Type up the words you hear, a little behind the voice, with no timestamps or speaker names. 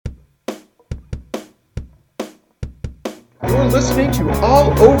You're listening to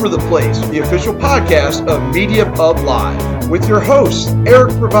All Over the Place, the official podcast of Media Pub Live, with your hosts,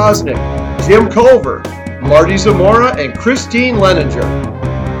 Eric Provoznik, Jim Culver, Marty Zamora, and Christine Leninger.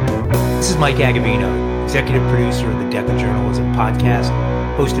 This is Mike Agovino, executive producer of the Death of Journalism podcast,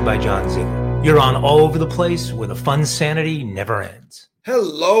 hosted by John Ziegler. You're on All Over the Place, where the fun sanity never ends.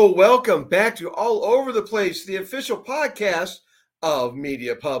 Hello, welcome back to All Over the Place, the official podcast of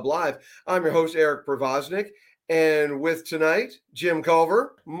Media Pub Live. I'm your host, Eric Provoznik, and with tonight, Jim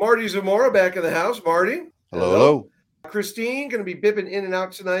Culver, Marty Zamora back in the house. Marty. Hello. Christine going to be bipping in and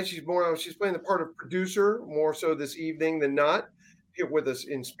out tonight. She's playing the part of producer more so this evening than not. Here with us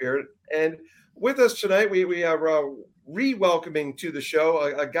in spirit. And with us tonight, we are re-welcoming to the show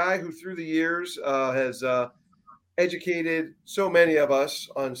a guy who through the years has educated so many of us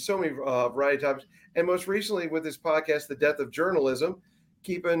on so many variety of topics. And most recently with this podcast, The Death of Journalism,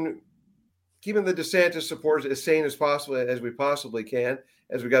 keeping the DeSantis supporters as sane as possible as we possibly can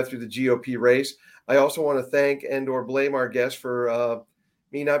as we got through the GOP race. I also want to thank and/or blame our guest for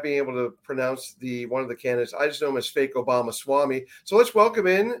me not being able to pronounce one of the candidates. I just know him as Fake Obama Swami. So let's welcome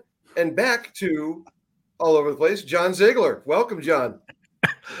in and back to All Over the Place, John Ziegler. Welcome, John.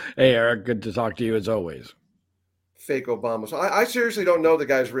 Hey, Eric. Good to talk to you as always. Fake Obama. So I seriously don't know the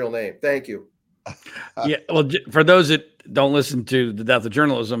guy's real name. Thank you. Yeah. Well, for those that don't listen to The Death of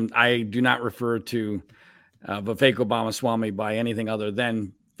Journalism, I do not refer to the Fake Obama Swami by anything other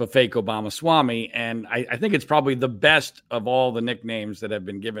than the Fake Obama Swami. And I think it's probably the best of all the nicknames that have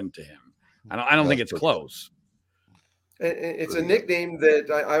been given to him. I don't think it's close. It's a nickname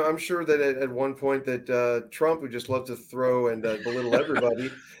that I'm sure that at one point that Trump would just love to throw and belittle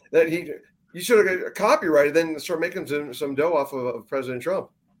everybody. That you should have copyrighted, then start making some dough off of President Trump.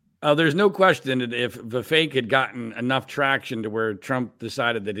 There's no question that if the fake had gotten enough traction to where Trump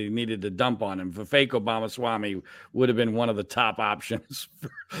decided that he needed to dump on him, the Fake Obama Swami would have been one of the top options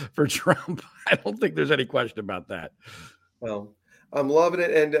for Trump. I don't think there's any question about that. Well, I'm loving it.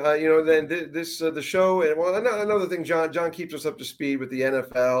 And, then the show, and well, another thing, John keeps us up to speed with the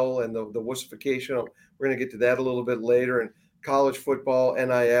NFL and the wussification. We're going to get to that a little bit later, and college football,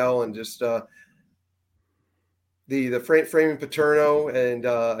 NIL, and just the framing Paterno, and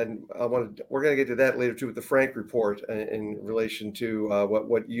we're going to get to that later too with the Frank report in relation to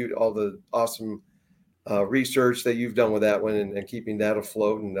all the awesome research that you've done with that one and keeping that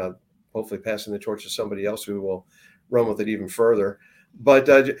afloat, and hopefully passing the torch to somebody else who will run with it even further. But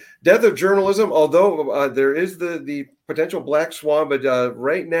Death of Journalism, although there is the potential black swan, but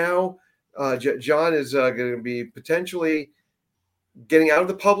right now John is going to be potentially getting out of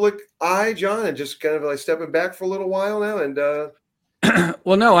the public eye, John, and just kind of like stepping back for a little while now. And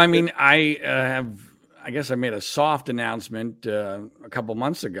well, no, I mean, I guess I made a soft announcement a couple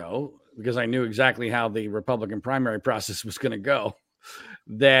months ago because I knew exactly how the Republican primary process was going to go.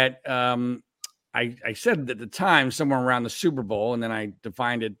 That I said at the time, somewhere around the Super Bowl, and then I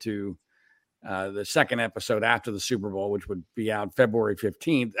defined it to the second episode after the Super Bowl, which would be out February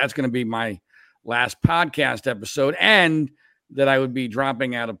 15th. That's going to be my last podcast episode, and that I would be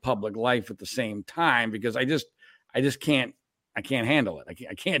dropping out of public life at the same time because I just can't handle it.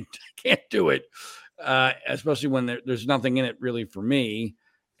 I can't do it, especially when there's nothing in it really for me.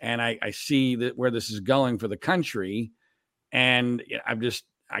 And I see that where this is going for the country, and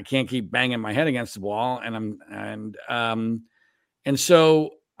I can't keep banging my head against the wall. And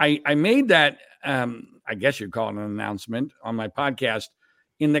so I made that, I guess you'd call it an announcement on my podcast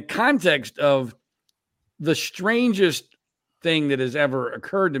in the context of the strangest thing that has ever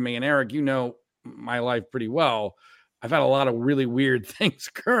occurred to me. And Eric, you know my life pretty well. I've had a lot of really weird things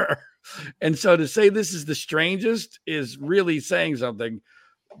occur. And so to say this is the strangest is really saying something.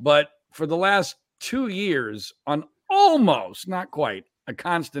 But for the last 2 years, on almost, not quite, a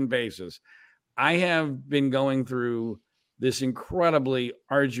constant basis, I have been going through this incredibly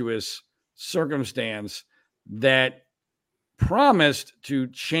arduous circumstance that promised to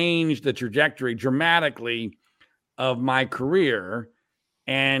change the trajectory dramatically of my career.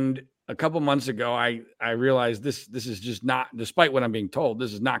 And a couple months ago, I realized this is just not, despite what I'm being told,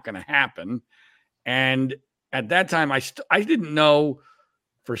 this is not going to happen. And at that time, I didn't know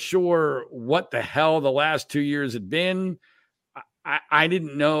for sure what the hell the last 2 years had been. I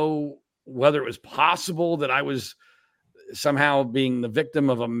didn't know whether it was possible that I was somehow being the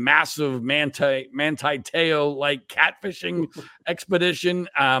victim of a massive Manti Teo like catfishing expedition.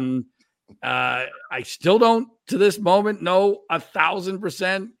 I still don't, to this moment, know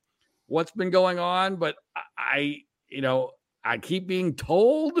 1,000% what's been going on, but I keep being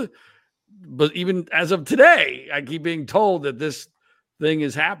told, but even as of today, I keep being told that this thing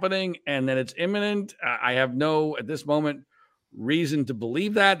is happening and that it's imminent. I have no, at this moment, reason to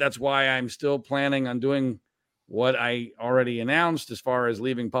believe that. That's why I'm still planning on doing what I already announced as far as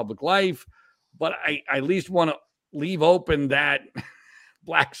leaving public life. But I at least want to leave open that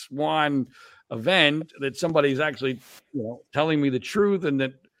black swan event, that somebody's actually, telling me the truth, and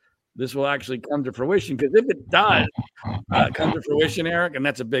that this will actually come to fruition. Because if it does come to fruition, Eric, and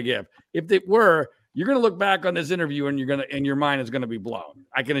that's a big if it were, you're going to look back on this interview and your mind is going to be blown.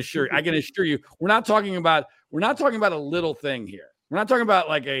 I can assure you, we're not talking about a little thing here. We're not talking about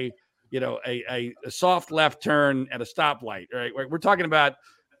like a soft left turn at a stoplight, right? We're talking about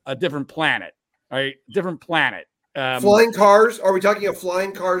a different planet, right? Different planet. Flying cars? Are we talking of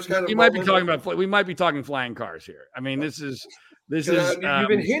flying cars kind of? We might be talking flying cars here. I mean, this is. You've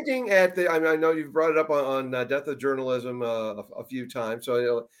been hinting at I know you've brought it up on Death of Journalism a few times.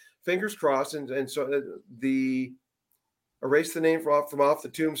 So fingers crossed, and so the erase the name from off the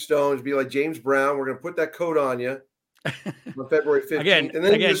tombstones. Be like James Brown. We're going to put that coat on you on February 15th, and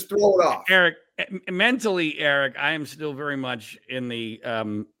then you just throw it off. Eric, mentally, I am still very much in the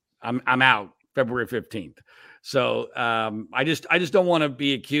I'm out February 15th. So I just don't want to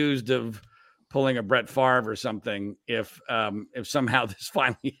be accused of pulling a Brett Favre or something if somehow this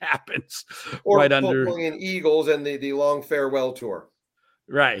finally happens. Or right pulling in Eagles and the long farewell tour.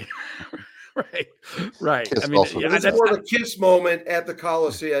 Right. Right. Kiss I mean, that's more the kiss moment at the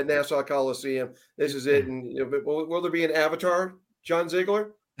Coliseum, at Nassau Coliseum. This is it. And will there be an avatar, John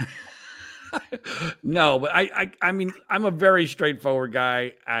Ziegler? No, but I mean, I'm a very straightforward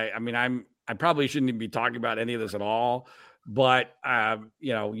guy. I probably shouldn't even be talking about any of this at all, but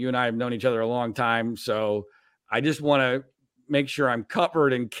you and I have known each other a long time. So I just want to make sure I'm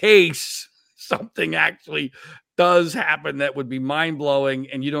covered in case something actually does happen that would be mind blowing.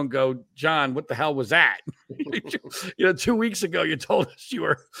 And you don't go, John, what the hell was that? 2 weeks ago, you told us you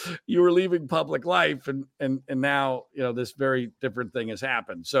were leaving public life, and now, this very different thing has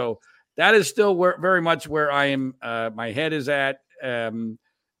happened. So that is still very much where I am. My head is at,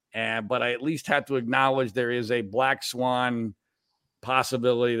 but I at least have to acknowledge there is a black swan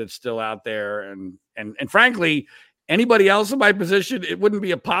possibility that's still out there. And frankly, anybody else in my position, it wouldn't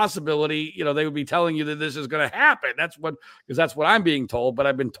be a possibility. They would be telling you that this is going to happen. Because that's what I'm being told. But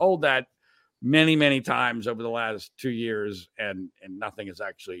I've been told that many, many times over the last 2 years, and nothing has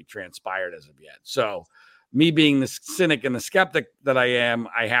actually transpired as of yet. So me being the cynic and the skeptic that I am,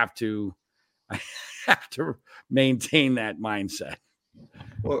 I have to maintain that mindset.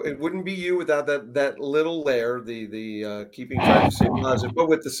 Well, it wouldn't be you without that little layer, the keeping trying to stay positive, but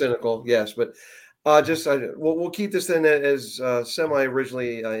with the cynical, yes. But we'll keep this then as semi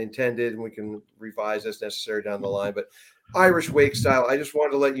originally intended, and we can revise as necessary down the line. But Irish Wake style, I just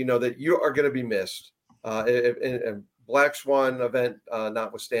wanted to let you know that you are going to be missed. A Black Swan event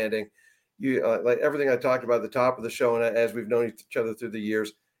notwithstanding, you like everything I talked about at the top of the show, and as we've known each other through the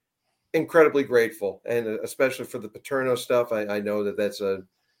years. Incredibly grateful, and especially for the Paterno stuff. I know that's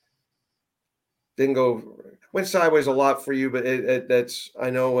went sideways a lot for you, but that's I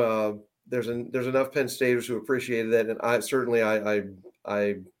know there's enough Penn Staters who appreciated that, and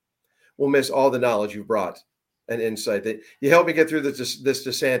I will miss all the knowledge you brought and insight that you helped me get through this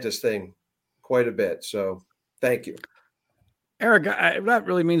DeSantis thing quite a bit. So thank you. Eric, that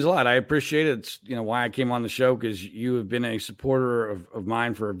really means a lot. I appreciate it. It's why I came on the show, because you have been a supporter of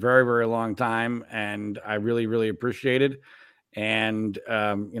mine for a very, very long time, and I really, really appreciate it. And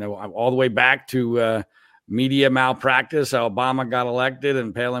all the way back to media malpractice, how Obama got elected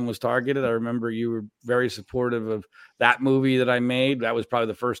and Palin was targeted. I remember you were very supportive of that movie that I made. That was probably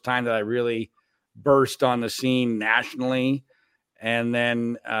the first time that I really burst on the scene nationally. And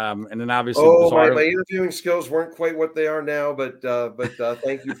then obviously, my interviewing skills weren't quite what they are now, but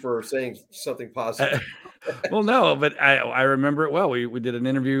thank you for saying something positive. Well, no, but I remember it well. We did an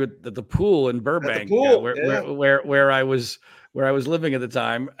interview at the pool in Burbank, where I was living at the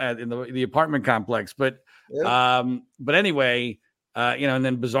time in the apartment complex. But anyway, and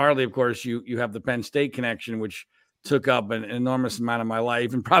then bizarrely, of course, you have the Penn State connection, which took up an enormous amount of my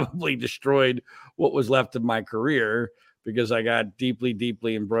life and probably destroyed what was left of my career, because I got deeply,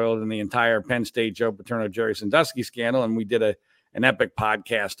 deeply embroiled in the entire Penn State Joe Paterno, Jerry Sandusky scandal. And we did an epic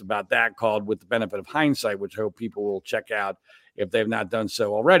podcast about that called With the Benefit of Hindsight, which I hope people will check out if they've not done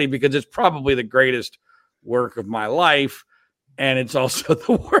so already, because it's probably the greatest work of my life. And it's also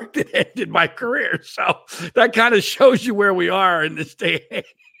the work that ended my career. So that kind of shows you where we are in this day and age.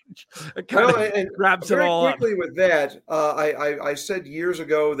 It kind of wraps it all up. Quickly with that, I said years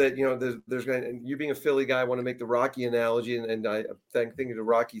ago that there's you being a Philly guy, I want to make the Rocky analogy, and I thinking of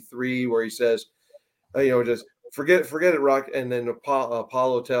Rocky 3, where he says, just forget it, Rocky, and then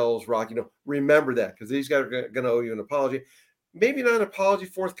Apollo tells Rocky, remember that, because these guys are going to owe you an apology. maybe not an apology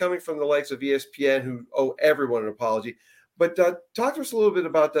forthcoming from the likes of ESPN, who owe everyone an apology. But talk to us a little bit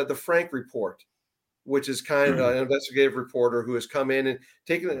about the Frank report, which is kind of an investigative reporter who has come in and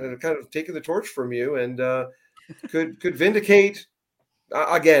taken the torch from you and could vindicate.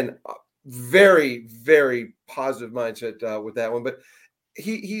 Again, very, very positive mindset with that one. But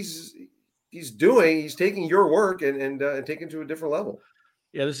he's taking your work and taking it to a different level.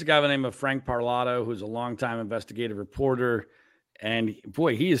 Yeah, this is a guy by the name of Frank Parlato, who's a longtime investigative reporter. And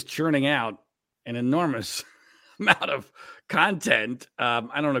boy, he is churning out an enormous amount of content.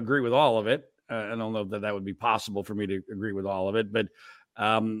 I don't agree with all of it. I don't know that would be possible for me to agree with all of it. But,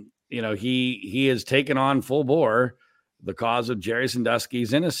 he has taken on full bore the cause of Jerry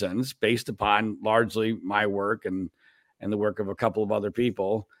Sandusky's innocence based upon largely my work and the work of a couple of other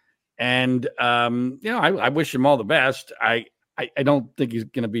people. And, I wish him all the best. I don't think he's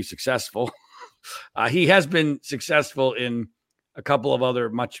going to be successful. He has been successful in a couple of other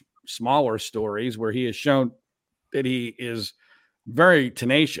much smaller stories where he has shown that he is very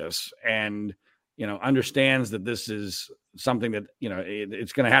tenacious and, understands that this is something that,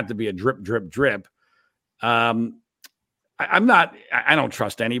 it's going to have to be a drip, drip, drip. I don't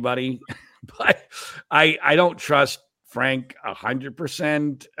trust anybody, but I don't trust Frank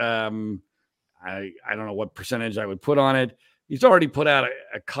 100%. I don't know what percentage I would put on it. He's already put out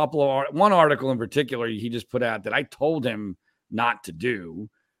a couple of one article in particular. He just put out that I told him not to do,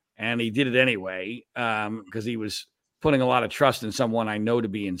 and he did it anyway because he was putting a lot of trust in someone I know to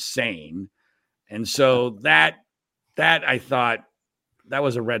be insane. And so that I thought that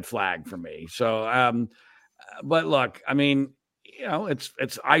was a red flag for me. So, but look, I mean,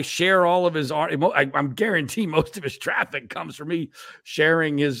 I share all of his art. I'm guarantee most of his traffic comes from me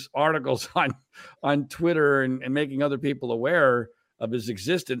sharing his articles on Twitter and making other people aware of his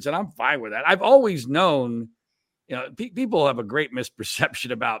existence. And I'm fine with that. I've always known, people have a great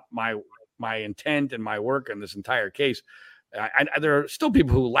misperception about my intent and my work in this entire case. There are still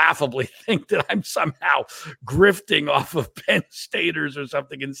people who laughably think that I'm somehow grifting off of Penn Staters or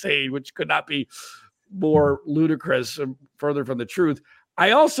something insane, which could not be more ludicrous and further from the truth.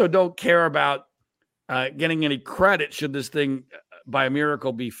 I also don't care about getting any credit should this thing by a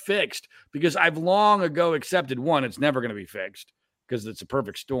miracle be fixed, because I've long ago accepted, one, it's never going to be fixed because it's a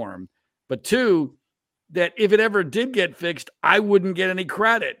perfect storm. But two, that if it ever did get fixed, I wouldn't get any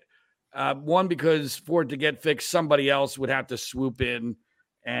credit. One, because for it to get fixed, somebody else would have to swoop in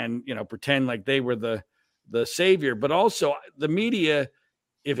and, pretend like they were the savior. But also the media,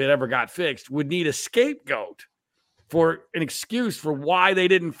 if it ever got fixed, would need a scapegoat for an excuse for why they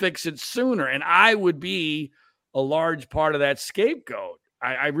didn't fix it sooner. And I would be a large part of that scapegoat.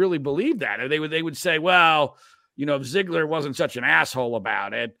 I really believe that. And they would say, well, if Ziegler wasn't such an asshole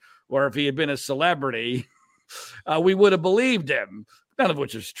about it, or if he had been a celebrity, we would have believed him. None of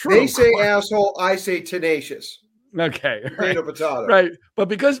which is true. They say asshole, I say tenacious. Okay. Potato, potato. Right. But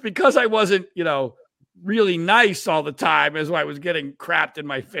because I wasn't, really nice all the time as I was getting crapped in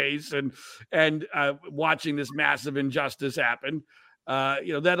my face and watching this massive injustice happen,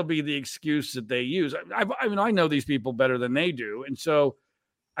 that'll be the excuse that they use. I know these people better than they do. And so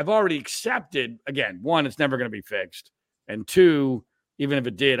I've already accepted, again, one, it's never going to be fixed. And two, even if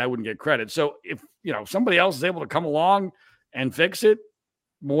it did, I wouldn't get credit. So if, somebody else is able to come along and fix it,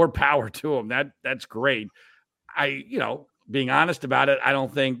 more power to them. That's great. Being honest about it, I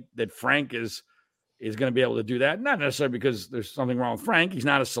don't think that Frank is going to be able to do that. Not necessarily because there's something wrong with Frank. He's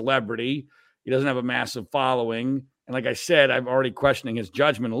not a celebrity. He doesn't have a massive following. And like I said, I'm already questioning his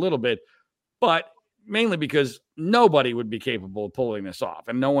judgment a little bit, but mainly because nobody would be capable of pulling this off.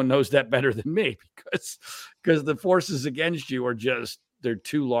 And no one knows that better than me because the forces against you are they're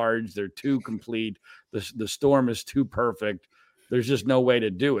too large. They're too complete. The storm is too perfect. There's just no way to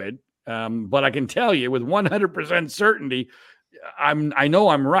do it. But I can tell you with 100% certainty, I know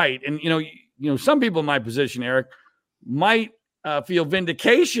I'm right. And, some people in my position, Eric, might feel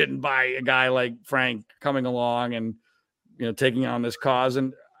vindication by a guy like Frank coming along and, taking on this cause.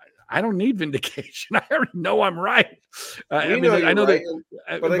 And I don't need vindication. I already know I'm right. I know right.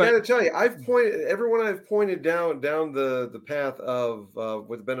 But I got to tell you, everyone I've pointed down the path of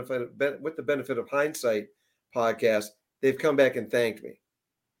with the benefit of hindsight podcast, they've come back and thanked me.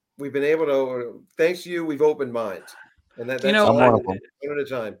 We've been able to, thanks to you, we've opened minds, and that's one at a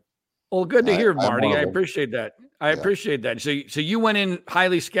time. Well, good to hear, Marty. I appreciate that. I appreciate that. So you went in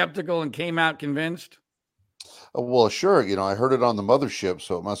highly skeptical and came out convinced? Well, sure. I heard it on the mothership,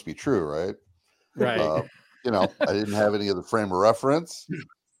 so it must be true, right? Right. I didn't have any of the frame of reference.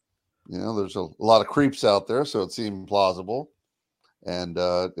 There's a lot of creeps out there, so it seemed plausible. And,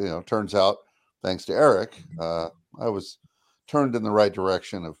 turns out, thanks to Eric, I was turned in the right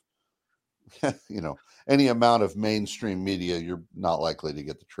direction of, any amount of mainstream media, you're not likely to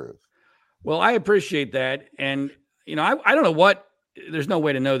get the truth. Well, I appreciate that. And, I don't know what, there's no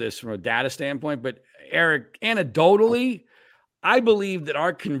way to know this from a data standpoint, but Eric, anecdotally, I believe that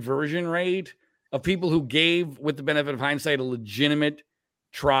our conversion rate of people who gave, with the benefit of hindsight, a legitimate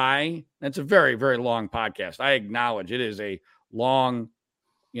try, that's a very, very long podcast. I acknowledge it is a long,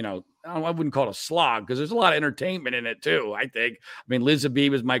 I wouldn't call it a slog because there's a lot of entertainment in it too, I think. I mean, Liz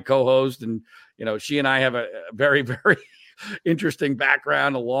Habib is my co-host, and, she and I have a very, very interesting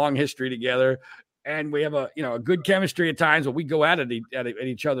background, a long history together. And we have a good chemistry at times, but we go at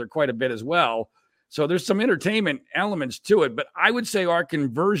each other quite a bit as well. So there's some entertainment elements to it, but I would say our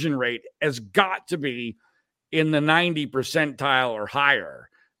conversion rate has got to be in the 90 percentile or higher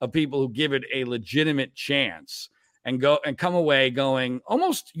of people who give it a legitimate chance and come away going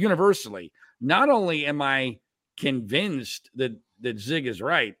almost universally. Not only am I convinced that Zig is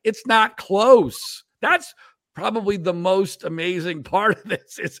right, it's not close. That's probably the most amazing part of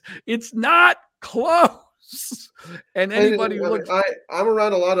this. It's not close. And anybody who looks, I'm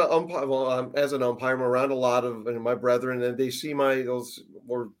around a lot of umpire. Well, as an umpire, I'm around a lot of my brethren, and they see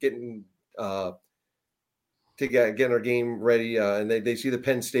we're getting to get our game ready, and they see the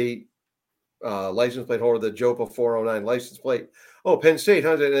Penn State license plate holder, the JOPA 409 license plate. Oh, Penn State,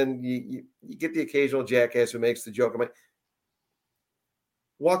 huh? And you get the occasional jackass who makes the joke. I'm like,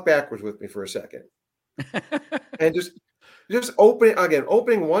 walk backwards with me for a second, and just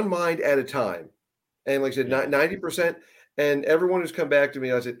opening one mind at a time. And like I said, 90%. And everyone who's come back to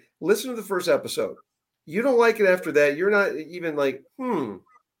me, I said, listen to the first episode. You don't like it after that. You're not even like,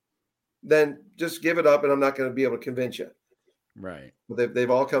 then just give it up, and I'm not going to be able to convince you. Right. But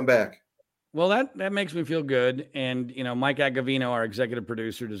they've all come back. Well, that makes me feel good. And, Mike Agovino, our executive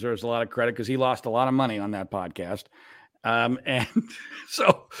producer, deserves a lot of credit because he lost a lot of money on that podcast. And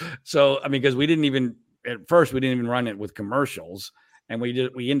so, I mean, because at first we didn't even run it with commercials. And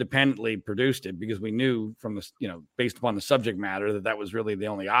we independently produced it because we knew from the, based upon the subject matter that was really the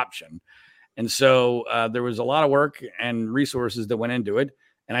only option. And so there was a lot of work and resources that went into it.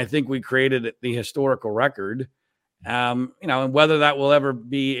 And I think we created the historical record, and whether that will ever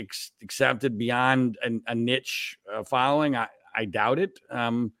be accepted beyond a niche following, I doubt it.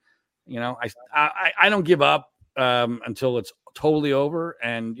 I don't give up until it's totally over.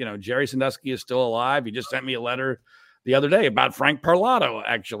 And, Jerry Sandusky is still alive. He just sent me a letter the other day about Frank Parlato,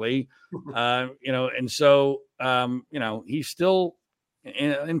 actually, and so, he's still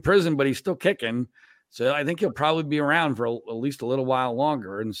in prison, but he's still kicking. So I think he'll probably be around for at least a little while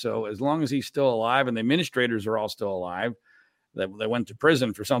longer. And so as long as he's still alive and the administrators are all still alive, that went to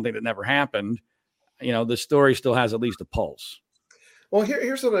prison for something that never happened, the story still has at least a pulse. Well,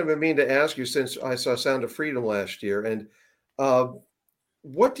 here's something I've been meaning to ask you since I saw Sound of Freedom last year. And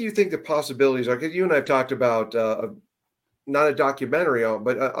what do you think the possibilities are? Because you and I have talked about not a documentary,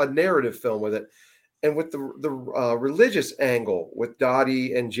 but a narrative film with it. And with the religious angle, with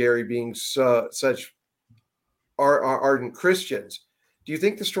Dottie and Jerry being such ardent Christians, do you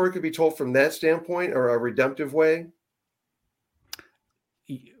think the story could be told from that standpoint or a redemptive way?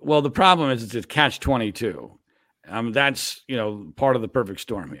 Well, the problem is it's a catch-22. That's, part of the perfect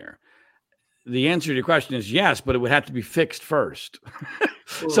storm here. The answer to your question is yes, but it would have to be fixed first.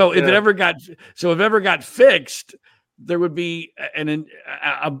 So if it ever got fixed, there would be an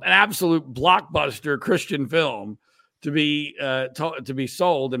absolute blockbuster Christian film to be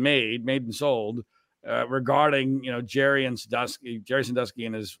sold and made and sold regarding Jerry Sandusky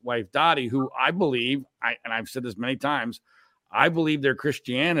and his wife Dottie, who I believe, and I've said this many times, I believe their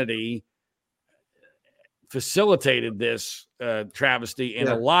Christianity facilitated this travesty in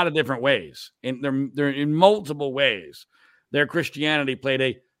a lot of different ways. They're in multiple ways. Their Christianity played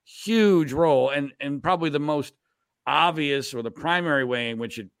a huge role, and probably the most obvious or the primary way in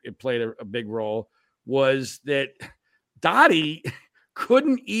which it played a big role was that Dottie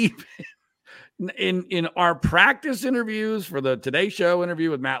couldn't even in our practice interviews for the Today Show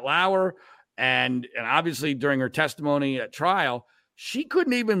interview with Matt Lauer and obviously during her testimony at trial, she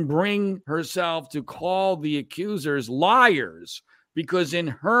couldn't even bring herself to call the accusers liars because in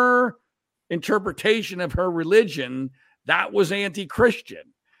her interpretation of her religion, that was anti-Christian.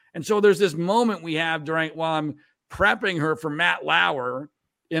 And so there's this moment we have while I'm prepping her for Matt Lauer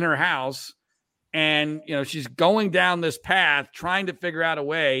in her house. And, she's going down this path, trying to figure out a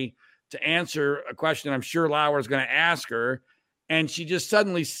way to answer a question I'm sure Lauer is going to ask her. And she just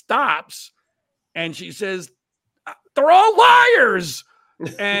suddenly stops and she says, they're all liars.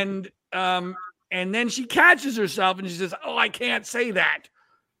 And then she catches herself and she says, oh, I can't say that.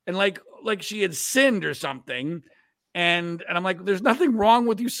 And like she had sinned or something. And I'm like, there's nothing wrong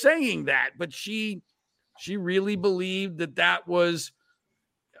with you saying that. But she really believed that was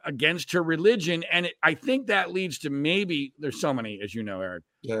against her religion. And I think that leads to, maybe there's so many, as you know, Eric,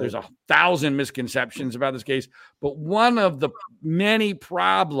 there's 1,000 misconceptions about this case. But one of the many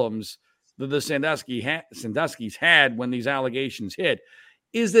problems that the Sanduskys had when these allegations hit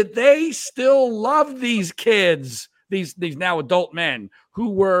is that they still love these kids, these now adult men who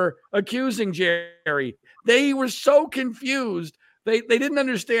were accusing Jerry. They were so confused. They didn't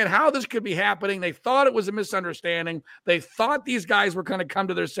understand how this could be happening. They thought it was a misunderstanding. They thought these guys were going to come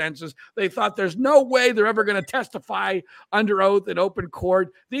to their senses. They thought there's no way they're ever going to testify under oath in open court.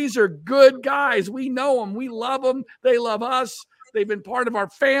 These are good guys. We know them. We love them. They love us. They've been part of our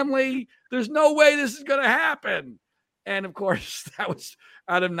family. There's no way this is going to happen. And of course, that was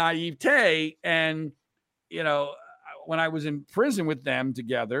out of naivete. And, you know, when I was in prison with them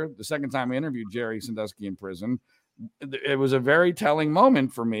together, the second time I interviewed Jerry Sandusky in prison, it was a very telling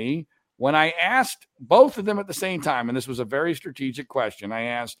moment for me when I asked both of them at the same time. And this was a very strategic question. I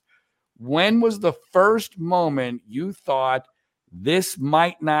asked, when was the first moment you thought this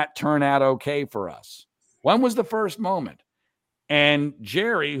might not turn out okay for us? When was the first moment? And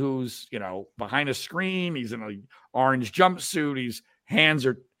Jerry, who's, you know, behind a screen, he's in an orange jumpsuit, his hands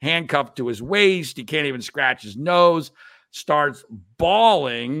are handcuffed to his waist, he can't even scratch his nose, starts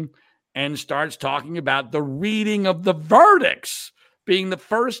bawling and starts talking about the reading of the verdicts being the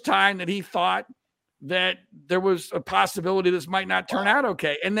first time that he thought that there was a possibility this might not turn out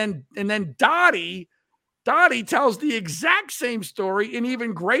okay. And then Dottie tells the exact same story in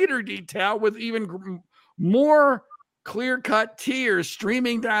even greater detail, with even more clear-cut tears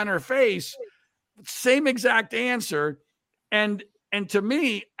streaming down her face. Same exact answer. And to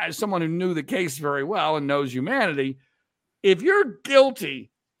me, as someone who knew the case very well and knows humanity, if you're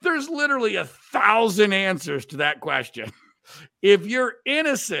guilty, there's literally 1,000 answers to that question. If you're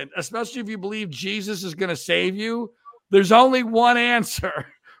innocent, especially if you believe Jesus is going to save you, there's only one answer,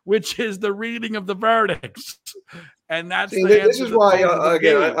 which is the reading of the verdicts. And that's the answer. This is why,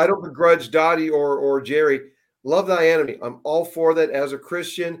 again, I don't begrudge Dottie or Jerry. Love thy enemy. I'm all for that as a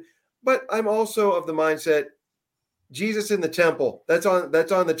Christian, but I'm also of the mindset, Jesus in the temple, that's on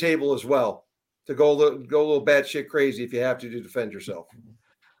the table as well, to go a little batshit crazy if you have to defend yourself.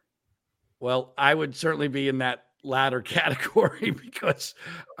 Well, I would certainly be in that latter category, because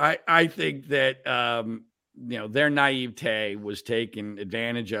I think that you know, their naivete was taken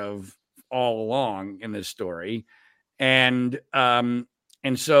advantage of all along in this story, and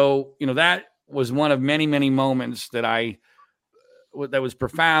so, you know, that was one of many, many moments that was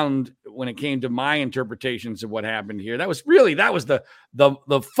profound when it came to my interpretations of what happened here. That was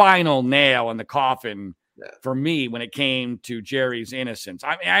the final nail in the coffin for me when it came to Jerry's innocence.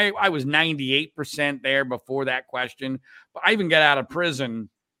 I mean, I was 98% there before that question, but I even got out of prison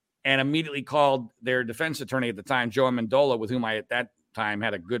and immediately called their defense attorney at the time, Joe Amendola, with whom I at that time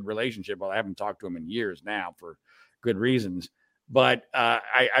had a good relationship. Well, I haven't talked to him in years now for good reasons. But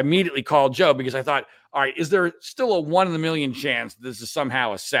I immediately called Joe, because I thought, all right, is there still a 1 in a million chance that this is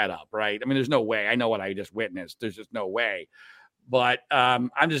somehow a setup, right? I mean, there's no way. I know what I just witnessed. There's just no way. But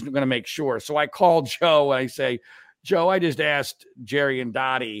I'm just going to make sure. So I called Joe and I say, Joe, I just asked Jerry and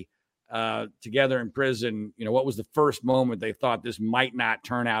Dottie together in prison, you know, what was the first moment they thought this might not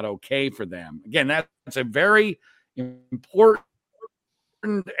turn out okay for them? Again, that's a very important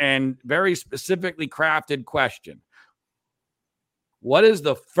and very specifically crafted question. What is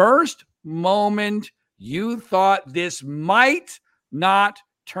the first moment you thought this might not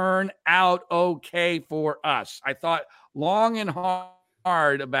turn out okay for us? I thought long and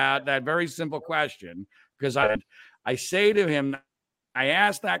hard about that very simple question, because I say to him, I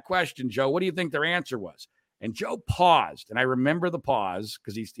asked that question, Joe, what do you think their answer was? And Joe paused, and I remember the pause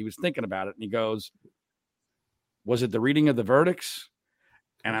because he was thinking about it, and he goes, was it the reading of the verdicts?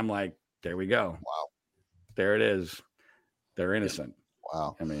 And I'm like, there we go. Wow. There it is. They're innocent.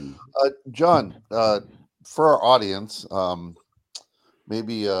 Wow. I mean, John, for our audience,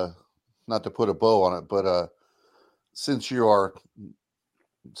 maybe not to put a bow on it, but since you are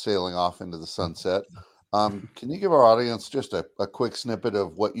sailing off into the sunset, can you give our audience just a quick snippet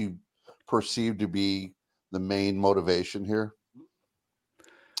of what you perceive to be the main motivation here?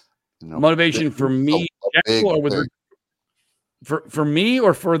 You know, motivation for me, or for me,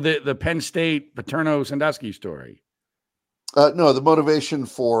 or for the Penn State Paterno Sandusky story? No, the motivation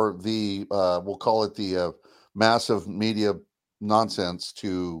for the we'll call it the massive media nonsense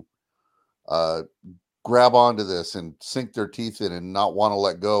to grab onto this and sink their teeth in and not want to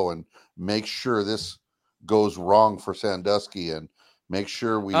let go and make sure this goes wrong for Sandusky and Make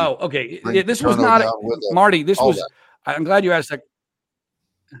sure we. Oh, okay. bring This was Paterno not down with us. Marty. This All was. that. I'm glad you asked that.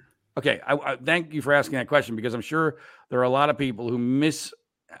 Okay, I thank you for asking that question, because I'm sure there are a lot of people who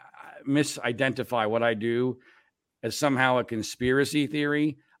misidentify what I do as somehow a conspiracy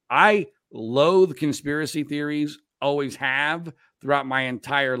theory. I loathe conspiracy theories, always have throughout my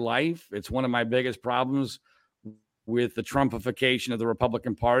entire life. It's one of my biggest problems with the Trumpification of the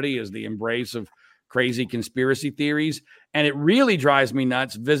Republican Party, is the embrace of crazy conspiracy theories. And it really drives me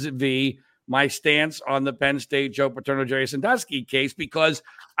nuts vis-a-vis my stance on the Penn State Joe Paterno, Jerry Sandusky case, because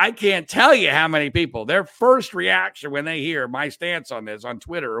I can't tell you how many people, their first reaction when they hear my stance on this on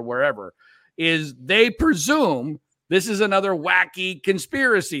Twitter or wherever, is they presume this is another wacky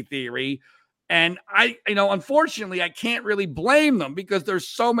conspiracy theory. And unfortunately, I can't really blame them, because there's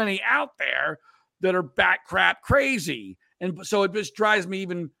so many out there that are bat crap crazy. And so it just drives me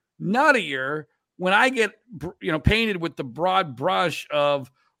even nuttier when I get, painted with the broad brush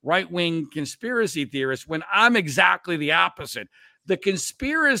of right-wing conspiracy theorists, when I'm exactly the opposite. The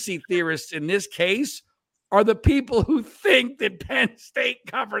conspiracy theorists in this case are the people who think that Penn State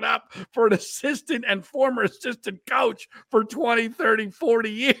covered up for an assistant and former assistant coach for 20, 30,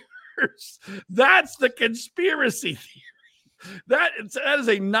 40 years. That's the conspiracy theory. That is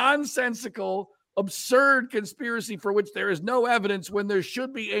a nonsensical, absurd conspiracy for which there is no evidence, when there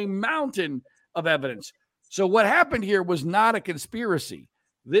should be a mountain of evidence. So what happened here was not a conspiracy.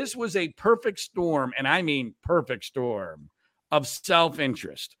 This was a perfect storm, and I mean perfect storm, of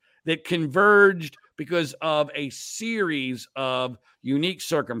self-interest that converged because of a series of unique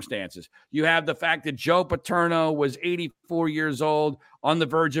circumstances. You have the fact that Joe Paterno was 84 years old, on the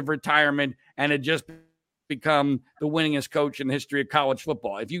verge of retirement, and had just become the winningest coach in the history of college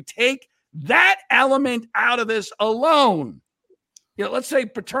football. If you take that element out of this alone, let's say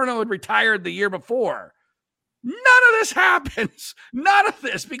Paterno had retired the year before, none of this happens. None of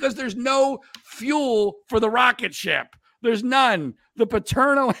this, because there's no fuel for the rocket ship. There's none. The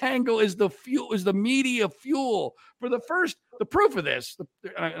Paterno angle is the fuel, is the media fuel for the proof of this.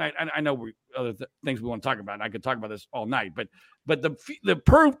 I know other things we want to talk about, and I could talk about this all night, but the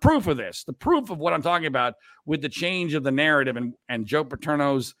proof of this, the proof of what I'm talking about with the change of the narrative and Joe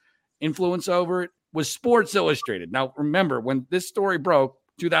Paterno's influence over it, was Sports Illustrated. Now, remember, when this story broke,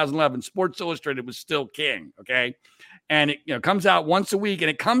 2011, Sports Illustrated was still king, okay? And it comes out once a week, and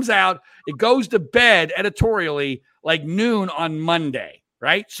it goes to bed editorially like noon on Monday,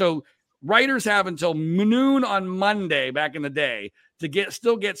 right? So writers have until noon on Monday back in the day to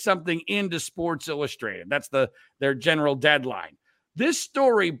still get something into Sports Illustrated. That's their general deadline. This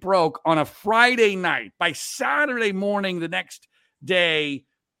story broke on a Friday night. By Saturday morning the next day,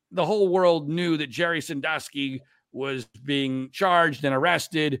 the whole world knew that Jerry Sandusky was being charged and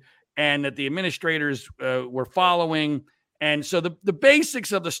arrested, and that the administrators were following. And so the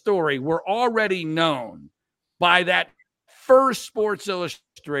basics of the story were already known by that first Sports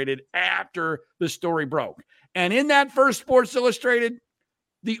Illustrated after the story broke. And in that first Sports Illustrated,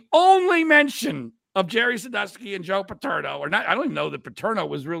 the only mention of Jerry Sandusky and Joe Paterno, or not, I don't even know that Paterno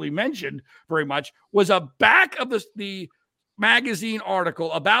was really mentioned very much, was a back of the magazine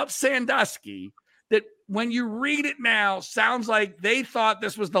article about Sandusky that, when you read it now, sounds like they thought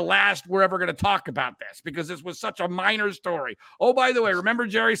this was the last we're ever going to talk about this, because this was such a minor story. Oh, by the way, remember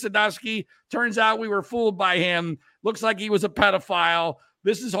Jerry Sandusky? Turns out we were fooled by him. Looks like he was a pedophile.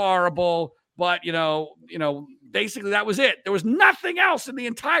 This is horrible. But, basically that was it. There was nothing else in the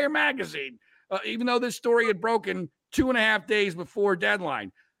entire magazine, even though this story had broken 2.5 days before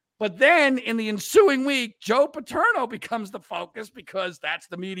deadline. But then in the ensuing week, Joe Paterno becomes the focus, because that's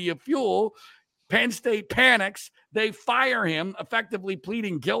the media fuel. Penn State panics. They fire him, effectively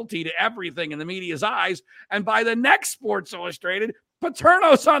pleading guilty to everything in the media's eyes. And by the next Sports Illustrated,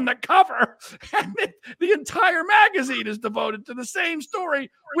 Paterno's on the cover, and the entire magazine is devoted to the same story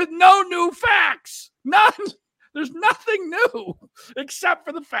with no new facts. None. There's nothing new, except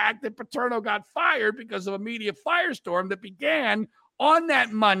for the fact that Paterno got fired because of a media firestorm that began on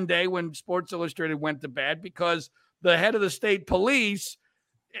that Monday when Sports Illustrated went to bed, because the head of the state police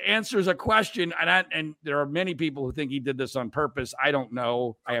answers a question, and there are many people who think he did this on purpose. I don't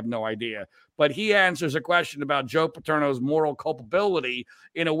know. I have no idea. But he answers a question about Joe Paterno's moral culpability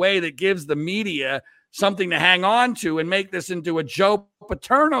in a way that gives the media something to hang on to and make this into a Joe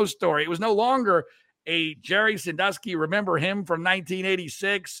Paterno story. It was no longer a Jerry Sandusky, remember him from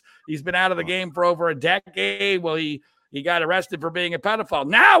 1986? He's been out of the game for over a decade. Well, he got arrested for being a pedophile.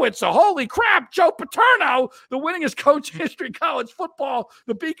 Now it's a holy crap, Joe Paterno, the winningest coach in history of college football,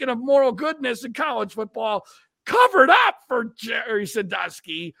 the beacon of moral goodness in college football, covered up for Jerry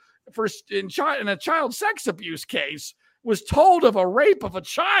Sandusky in a child sex abuse case. was told of a rape of a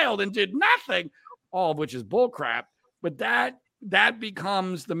child and did nothing, all of which is bullcrap. But that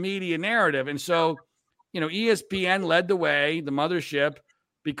becomes the media narrative. And so, ESPN led the way, the mothership,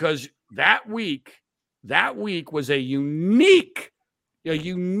 because that week was a uniquely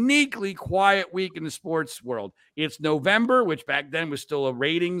quiet week in the sports world. It's November, which back then was still a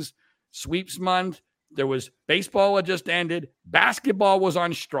ratings sweeps month. There was baseball had just ended. Basketball was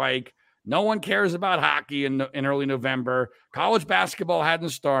on strike. No one cares about hockey in early November. College basketball hadn't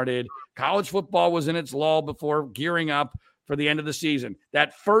started. College football was in its lull before gearing up for the end of the season.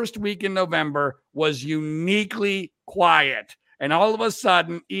 That first week in November was uniquely quiet. And all of a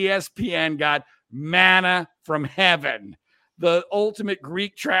sudden, ESPN got manna from heaven. The ultimate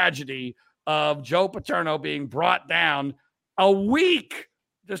Greek tragedy of Joe Paterno being brought down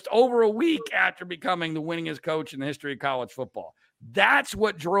just over a week after becoming the winningest coach in the history of college football. That's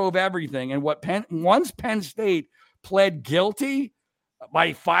what drove everything. And once Penn State pled guilty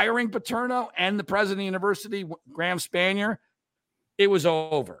by firing Paterno and the president of the university, Graham Spanier, it was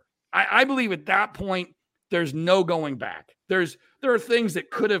over. I believe at that point, there's no going back. There are things that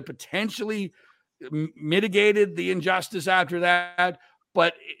could have potentially mitigated the injustice after that,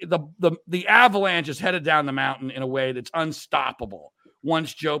 but the avalanche is headed down the mountain in a way that's unstoppable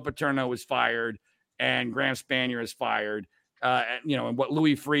once Joe Paterno is fired and Graham Spanier is fired. And what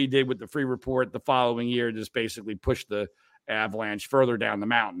Louis Freeh did with the Free Report the following year just basically pushed the avalanche further down the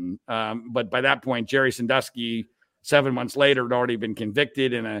mountain. But by that point, Jerry Sandusky, 7 months later, had already been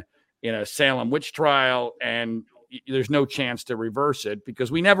convicted in a Salem witch trial, and there's no chance to reverse it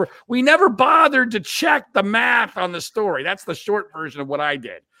because we never bothered to check the math on the story. That's the short version of what I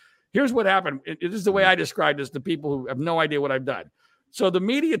did. Here's what happened. This is the way I described this to people who have no idea what I've done. So the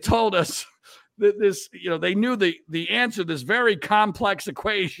media told us that they knew the answer to this very complex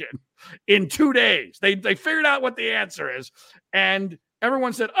equation in 2 days. They figured out what the answer is. And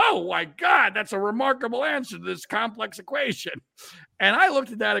everyone said, "Oh my God, that's a remarkable answer to this complex equation." And I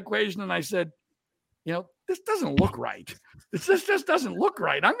looked at that equation and I said, this doesn't look right. This just doesn't look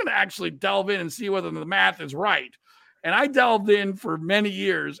right. I'm going to actually delve in and see whether the math is right. And I delved in for many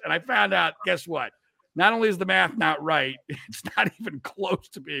years and I found out, guess what? Not only is the math not right, it's not even close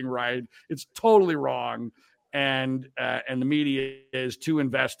to being right. It's totally wrong. And the media is too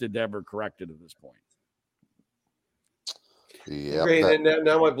invested to ever correct it at this point. Yeah. Great. And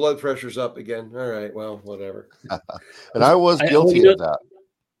now my blood pressure's up again. All right. Well, whatever. And I was guilty of that.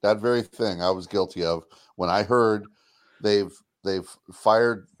 That very thing I was guilty of when I heard they've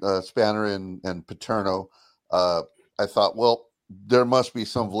fired Spanner and Paterno. I thought, well, there must be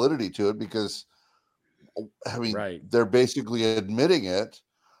some validity to it because, they're basically admitting it.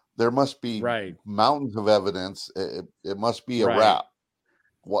 There must be mountains of evidence. It must be a wrap.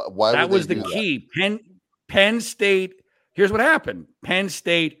 Why that was the key. That? Penn State. Here's what happened. Penn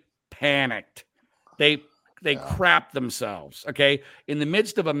State panicked. They crapped themselves. Okay. In the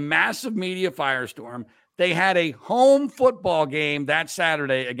midst of a massive media firestorm, they had a home football game that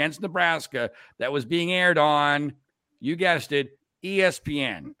Saturday against Nebraska that was being aired on, you guessed it,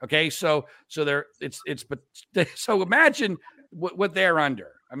 ESPN. Okay. So imagine what they're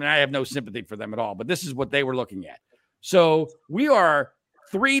under. I mean, I have no sympathy for them at all, but this is what they were looking at. So we are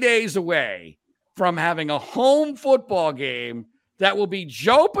 3 days away from having a home football game that will be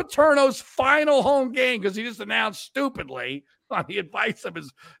Joe Paterno's final home game because he just announced stupidly on the advice of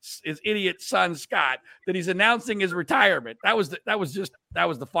his idiot son, Scott, that he's announcing his retirement. That was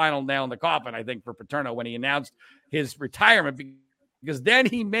the final nail in the coffin, I think, for Paterno when he announced his retirement, because then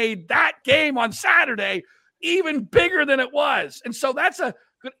he made that game on Saturday even bigger than it was. And so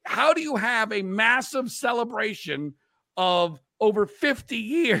how do you have a massive celebration of over 50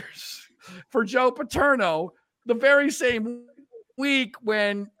 years for Joe Paterno the very same week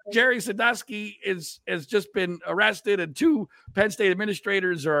when Jerry Sandusky has just been arrested and 2 Penn State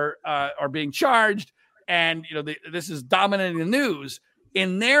administrators are being charged, and this is dominating the news?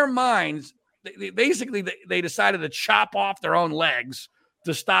 In their minds, they decided to chop off their own legs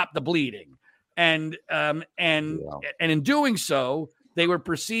to stop the bleeding, and in doing so, they were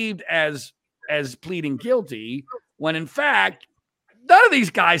perceived as pleading guilty when in fact none of these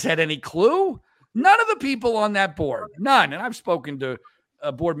guys had any clue. None of the people on that board, none. And I've spoken to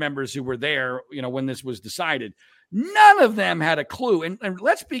board members who were there, when this was decided. None of them had a clue. And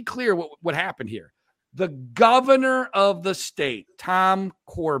let's be clear what happened here. The governor of the state, Tom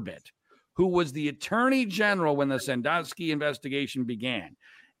Corbett, who was the attorney general when the Sandusky investigation began,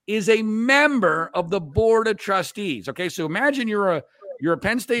 is a member of the board of trustees. Okay, so imagine you're a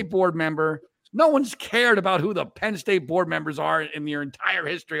Penn State board member. No one's cared about who the Penn State board members are in your entire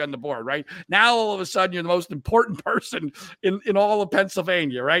history on the board, right? Now, all of a sudden, you're the most important person in all of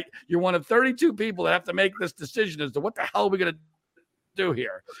Pennsylvania, right? You're one of 32 people that have to make this decision as to what the hell are we going to do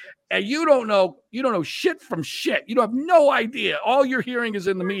here. And you don't know shit from shit. You have no idea. All you're hearing is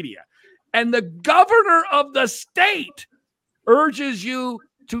in the media. And the governor of the state urges you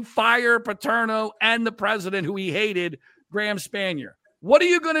to fire Paterno and the president who he hated, Graham Spanier. What are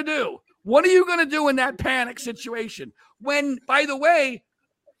you going to do? What are you going to do in that panic situation? When, by the way,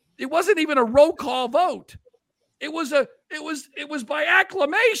 it wasn't even a roll call vote. It was by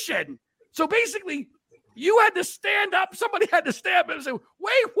acclamation. So basically, you had to stand up. Somebody had to stand up and say,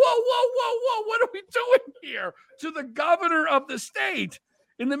 wait, whoa, what are we doing here? To the governor of the state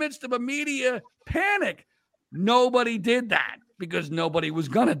in the midst of a media panic. Nobody did that because nobody was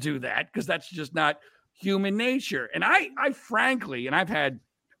going to do that because that's just not human nature. And I frankly, and I've had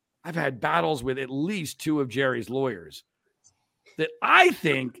battles with at least two of Jerry's lawyers that I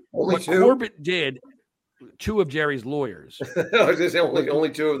think what Corbett did, two of Jerry's lawyers. I was going to say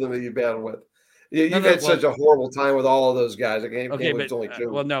only two of them that you battled with. You've had such a horrible time with all of those guys. Okay, but only two.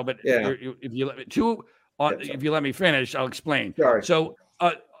 Well, no, but yeah. If you let me finish, I'll explain. Sorry. So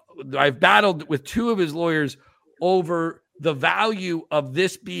I've battled with two of his lawyers over the value of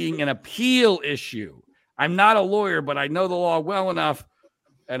this being an appeal issue. I'm not a lawyer, but I know the law well enough,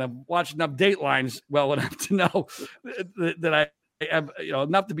 and I've watched enough Datelines well enough to know that I have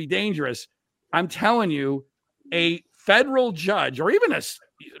enough to be dangerous. I'm telling you, a federal judge or even a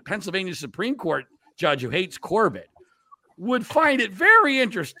Pennsylvania Supreme Court judge who hates Corbett would find it very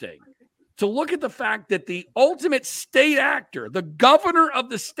interesting to look at the fact that the ultimate state actor, the governor of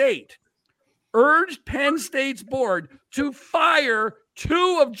the state, urged Penn State's board to fire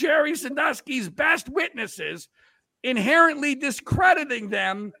two of Jerry Sandusky's best witnesses, inherently discrediting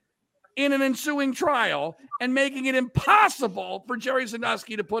them in an ensuing trial and making it impossible for Jerry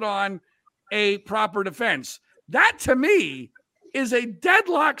Sandusky to put on a proper defense. That, to me, is a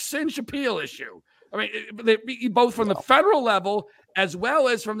deadlock cinch appeal issue. I mean, both from the federal level as well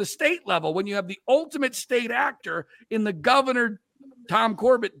as from the state level, when you have the ultimate state actor in the governor, Tom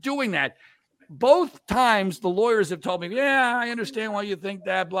Corbett, doing that. Both times the lawyers have told me, yeah, I understand why you think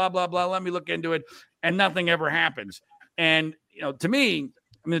that, blah, blah, blah. Let me look into it. And nothing ever happens. And, to me,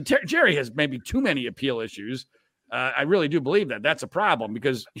 I mean, Jerry has maybe too many appeal issues. I really do believe that. That's a problem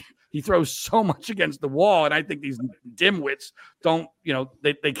because he throws so much against the wall. And I think these dimwits don't,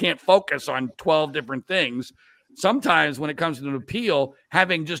 they can't focus on 12 different things. Sometimes when it comes to an appeal,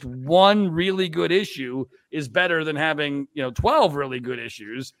 having just one really good issue is better than having, 12 really good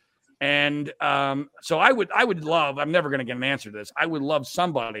issues. And so I would love, I'm never going to get an answer to this. I would love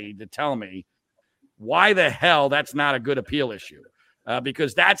somebody to tell me why the hell that's not a good appeal issue.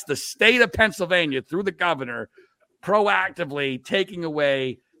 Because that's the state of Pennsylvania through the governor proactively taking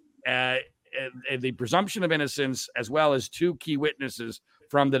away the presumption of innocence as well as two key witnesses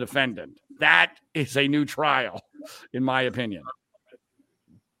from the defendant. That is a new trial, in my opinion.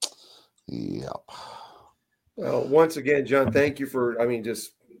 Yep. Well, once again, John, thank you for,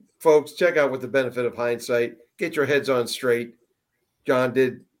 just folks, check out with the benefit of hindsight, get your heads on straight. John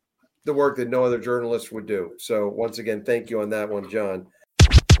did the work that no other journalist would do. So once again, thank you on that one, John.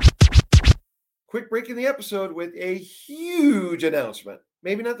 Quick break in the episode with a huge announcement.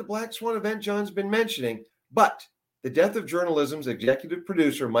 Maybe not the Black Swan event John's been mentioning, but the Death of Journalism's executive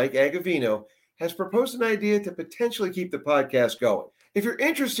producer, Mike Agovino, has proposed an idea to potentially keep the podcast going. If you're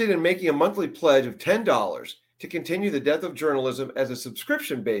interested in making a monthly pledge of $10 to continue the Death of Journalism as a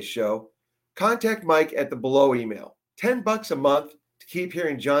subscription-based show, contact Mike at the below email. $10 a month to keep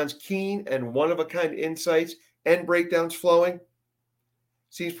hearing John's keen and one-of-a-kind insights and breakdowns flowing?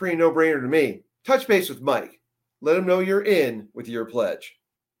 Seems pretty no-brainer to me. Touch base with Mike. Let him know you're in with your pledge.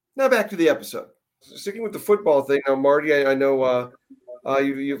 Now back to the episode. Sticking with the football thing, now, Marty, I know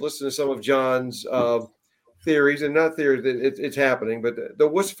you've listened to some of John's theories, and not theories, it's happening, but the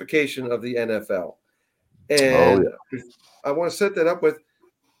wussification of the NFL. And I want to set that up with,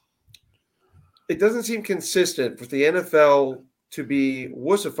 it doesn't seem consistent for the NFL to be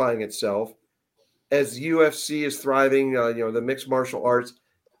wussifying itself as UFC is thriving, the mixed martial arts.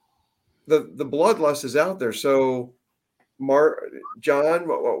 The bloodlust is out there. So, John,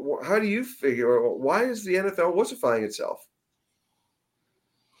 how do you why is the NFL wussifying itself?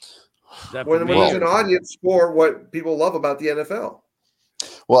 When there's an audience for what people love about the NFL.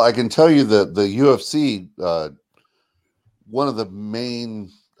 Well, I can tell you that the UFC, one of the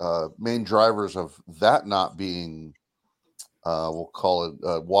main drivers of that not being, we'll call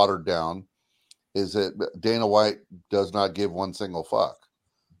it watered down, is that Dana White does not give one single fuck.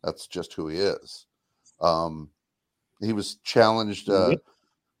 That's just who he is. He was challenged. I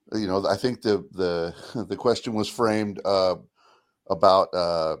think the question was framed about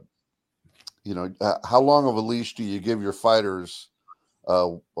how long of a leash do you give your fighters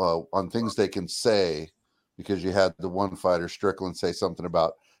on things they can say, because you had the one fighter, Strickland, say something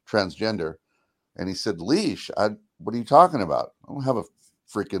about transgender, and he said, leash? What are you talking about? I don't have a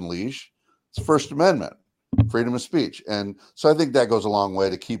freaking leash. It's First Amendment, freedom of speech. And so I think that goes a long way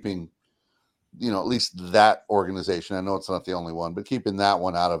to keeping, at least that organization, I know it's not the only one, but keeping that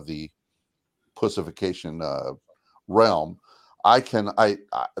one out of the pussification realm.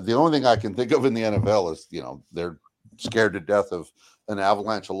 The only thing I can think of in the NFL is, they're scared to death of an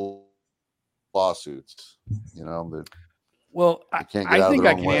avalanche of lawsuits. Well, I think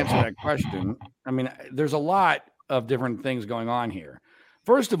I can answer that question. I mean, there's a lot of different things going on here.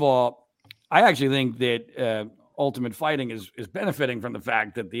 First of all, I actually think that Ultimate Fighting is benefiting from the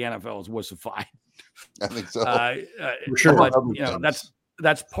fact that the NFL is wussified. I think so. For sure. But,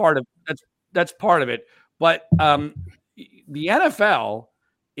 that's part of it. But the NFL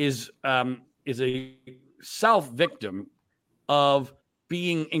is a self-victim of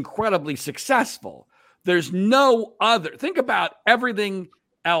being incredibly successful. There's no other. Think about everything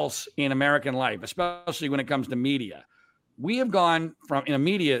else in American life, especially when it comes to media. We have gone from,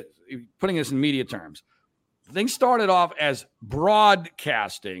 putting this in media terms, things started off as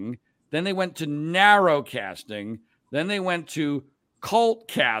broadcasting, then they went to narrowcasting, then they went to cult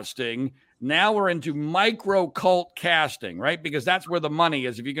casting. Now we're into micro cult casting, right? Because that's where the money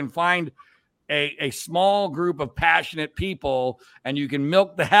is. If you can find a small group of passionate people and you can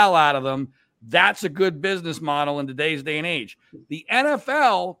milk the hell out of them, that's a good business model in today's day and age. The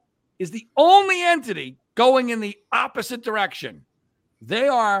NFL is the only entity going in the opposite direction. They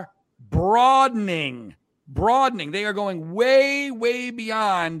are broadening. They are going way, way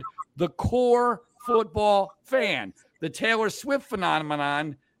beyond the core football fan. The Taylor Swift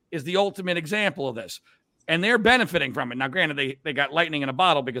phenomenon is the ultimate example of this. And they're benefiting from it. Now, granted, they got lightning in a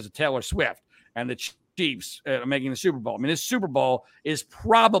bottle because of Taylor Swift and the Chiefs making the Super Bowl. I mean, this Super Bowl is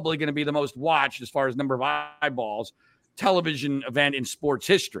probably going to be the most watched as far as number of eyeballs television event in sports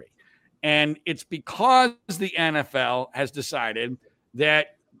history. And it's because the NFL has decided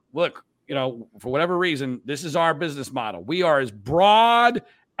that, look, for whatever reason, this is our business model. We are as broad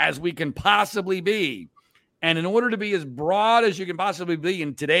as we can possibly be. And in order to be as broad as you can possibly be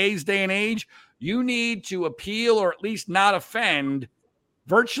in today's day and age, you need to appeal or at least not offend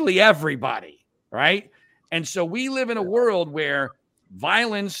virtually everybody, right? And so we live in a world where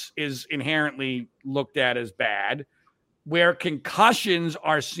violence is inherently looked at as bad, where concussions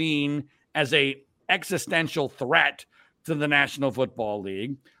are seen as an existential threat to the National Football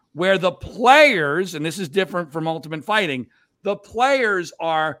League, where the players, and this is different from Ultimate Fighting, the players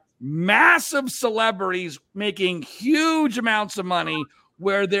are massive celebrities making huge amounts of money,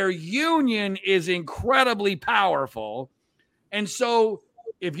 where their union is incredibly powerful. And so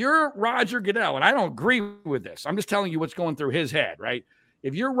if you're Roger Goodell, and I don't agree with this, I'm just telling you what's going through his head, right?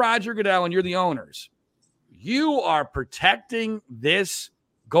 If you're Roger Goodell and you're the owners, you are protecting this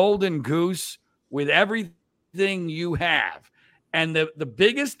golden goose with everything you have. And the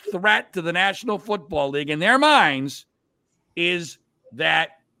biggest threat to the National Football League in their minds is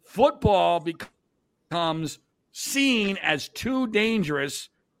that football becomes seen as too dangerous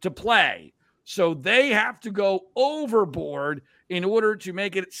to play. So they have to go overboard in order to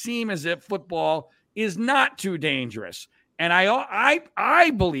make it seem as if football is not too dangerous. And I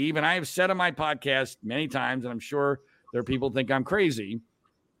believe, and I have said on my podcast many times, and I'm sure there are people who think I'm crazy,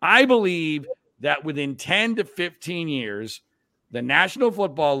 I believe that within 10 to 15 years, the National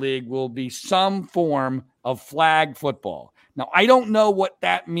Football League will be some form of flag football. Now, I don't know what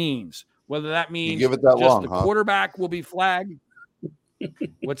that means. Whether that means give it that just long, the quarterback will be flagged.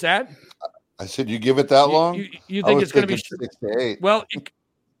 What's that? I said you give it that long? You think it's going to be 6 to 8? Well,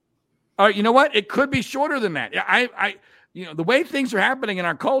 all right, you know what? It could be shorter than that. The way things are happening in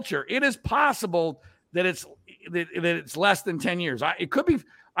our culture, it is possible that it's less than 10 years. It could be.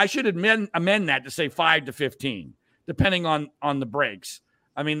 I should amend that to say 5 to 15, depending on the breaks.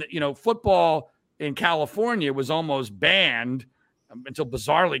 I mean, football in California was almost banned until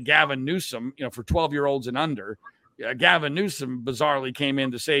bizarrely Gavin Newsom, for 12-year-olds and under, Gavin Newsom bizarrely came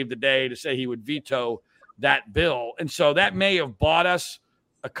in to save the day to say he would veto that bill. And so that may have bought us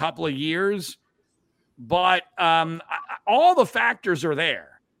a couple of years, but all the factors are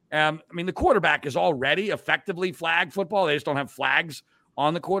there. The quarterback is already effectively flag football. They just don't have flags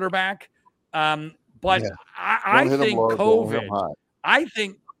on the quarterback. But yeah. I think COVID, I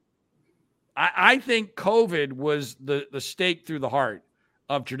think COVID was the stake through the heart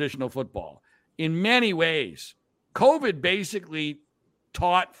of traditional football. In many ways, COVID basically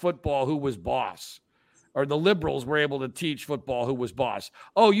taught football who was boss, or the liberals were able to teach football who was boss.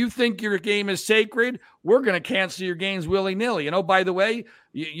 Oh, you think your game is sacred? We're going to cancel your games willy-nilly. And oh, by the way,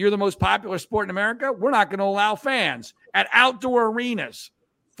 you're the most popular sport in America. We're not going to allow fans at outdoor arenas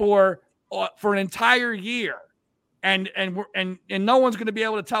for an entire year. And no one's going to be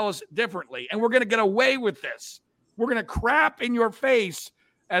able to tell us differently. And we're going to get away with this. We're going to crap in your face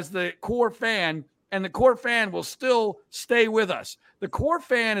as the core fan, and the core fan will still stay with us. The core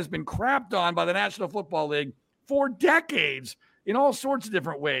fan has been crapped on by the National Football League for decades in all sorts of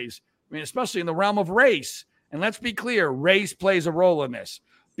different ways. I mean, especially in the realm of race. And let's be clear, race plays a role in this,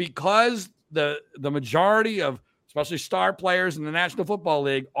 because the majority of especially star players in the National Football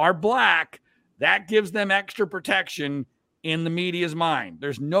League are black. That gives them extra protection in the media's mind.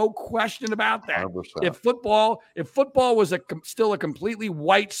 There's no question about that. 100%. If football was still a completely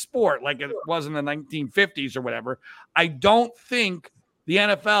white sport, like it was in the 1950s or whatever, I don't think the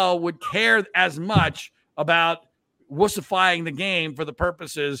NFL would care as much about wussifying the game for the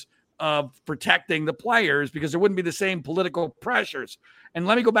purposes of protecting the players, because there wouldn't be the same political pressures. And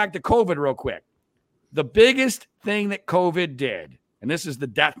let me go back to COVID real quick. The biggest thing that COVID did, and this is the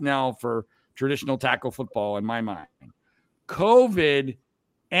death knell for traditional tackle football in my mind, COVID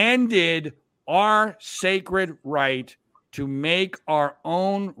ended our sacred right to make our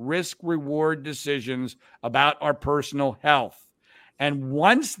own risk-reward decisions about our personal health. And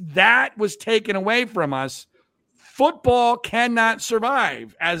once that was taken away from us, football cannot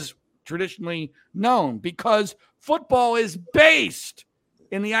survive as traditionally known, because football is based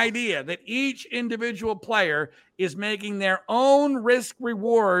in the idea that each individual player is making their own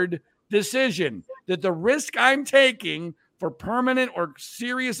risk-reward decision, that the risk I'm taking for permanent or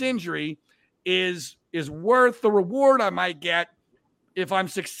serious injury is worth the reward I might get if I'm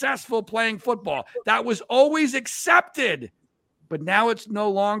successful playing football. That was always accepted, but now it's no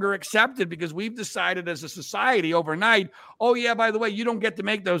longer accepted, because we've decided as a society overnight, oh yeah, by the way, you don't get to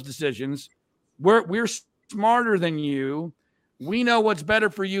make those decisions. We're smarter than you. We know what's better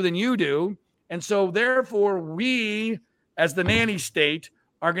for you than you do. And so therefore we, as the nanny state,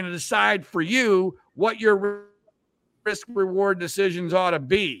 are going to decide for you what your risk-reward decisions ought to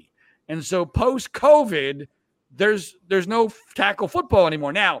be. And so post-COVID, there's no tackle football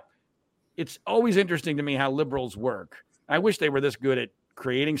anymore. Now, it's always interesting to me how liberals work. I wish they were this good at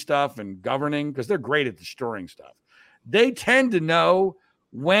creating stuff and governing, because they're great at destroying stuff. They tend to know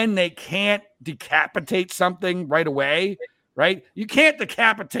when they can't decapitate something right away, right? You can't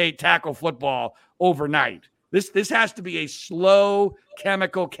decapitate tackle football overnight. This has to be a slow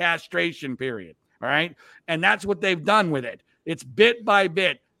chemical castration period, all right? And that's what they've done with it. It's bit by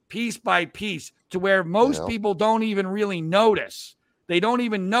bit, piece by piece, to where most people don't even really notice. They don't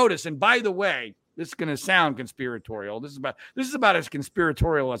even notice. And by the way, this is going to sound conspiratorial. This is about as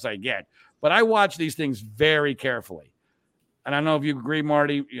conspiratorial as I get. But I watch these things very carefully. And I don't know if you agree,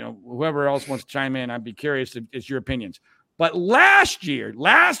 Marty. You know, whoever else wants to chime in, I'd be curious if it's your opinions. But last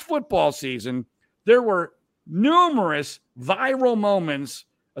football season, there were numerous viral moments,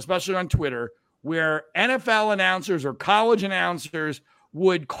 especially on Twitter, where NFL announcers or college announcers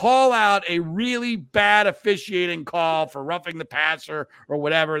would call out a really bad officiating call for roughing the passer or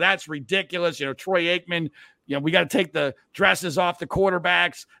whatever. That's ridiculous. You know, Troy Aikman, we got to take the dresses off the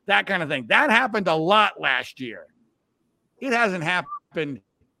quarterbacks, that kind of thing. That happened a lot last year. It hasn't happened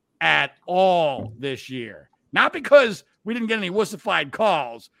at all this year. Not because we didn't get any wussified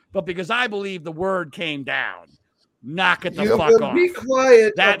calls, but because I believe the word came down. Knock it the fuck off. Be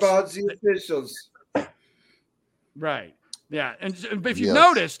quiet about the officials. Right. Yeah. And if you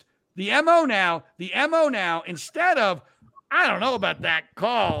noticed, the MO now, instead of, I don't know about that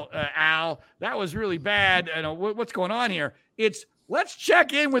call, Al, that was really bad. I know what's going on here. It's, let's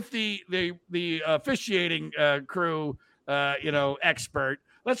check in with the officiating crew, expert.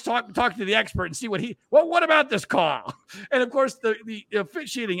 Let's talk to the expert and see what about this call? And of course, the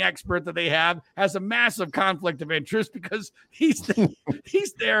officiating expert that they have has a massive conflict of interest, because he's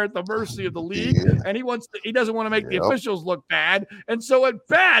there at the mercy of the league, and he doesn't want to make the officials look bad. And so at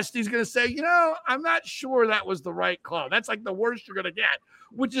best, he's going to say, I'm not sure that was the right call. That's like the worst you're going to get,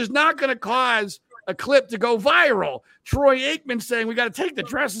 which is not going to cause a clip to go viral. Troy Aikman saying we got to take the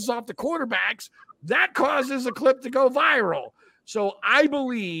dresses off the quarterbacks, that causes a clip to go viral. So I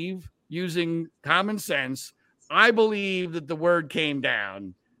believe, using common sense, I believe that the word came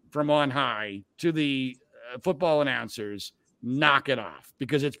down from on high to the football announcers, knock it off,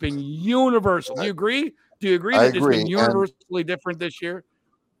 because it's been universal. Do you agree? That it's been universally different this year?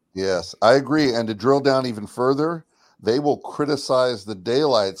 Yes, I agree. And to drill down even further, They will criticize the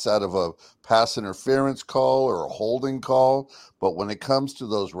daylights out of a pass interference call or a holding call. But when it comes to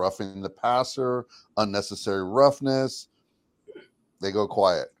those roughing the passer, unnecessary roughness, they go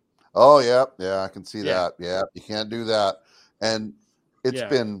quiet. Oh, yeah, I can see that. Yeah, you can't do that. And it's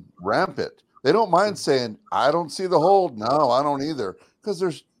been rampant. They don't mind saying, I don't see the hold. No, I don't either, because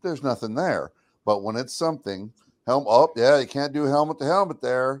there's nothing there. But when it's something, you can't do helmet to helmet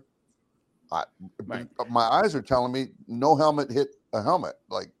there. My eyes are telling me no helmet hit a helmet.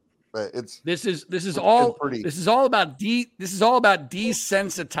 Like this is all about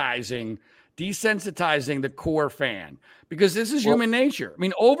desensitizing the core fan, because this is human nature. I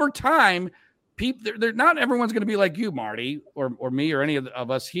mean, over time, they're not everyone's going to be like you, Marty, or me, or any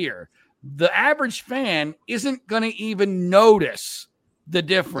of us here. The average fan isn't going to even notice the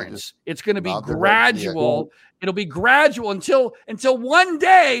difference. It's going to be gradual. It'll be gradual until one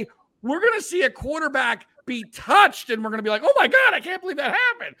day we're going to see a quarterback be touched, and we're going to be like, "Oh my God, I can't believe that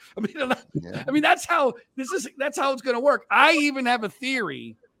happened." I mean, that's how it's going to work. I even have a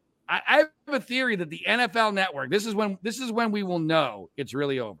theory. I have a theory that the NFL Network. This is when we will know it's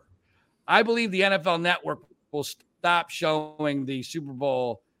really over. I believe the NFL Network will stop showing the Super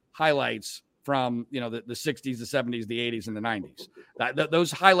Bowl highlights from the 60s, the 70s, the 80s, and the 90s.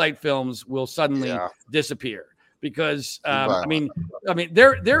 Those highlight films will suddenly disappear. Because there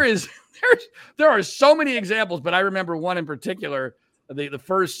are so many examples, but I remember one in particular, the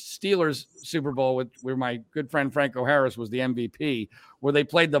first Steelers Super Bowl where my good friend Franco Harris was the MVP, where they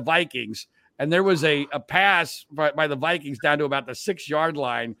played the Vikings, and there was a pass by the Vikings down to about the 6-yard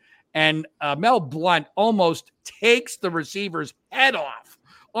line, and Mel Blount almost takes the receiver's head off,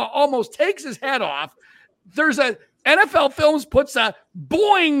 almost takes his head off. There's a NFL Films puts a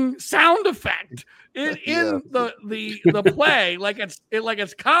boing sound effect in the play, like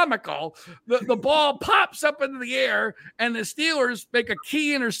it's comical. The ball pops up into the air, and the Steelers make a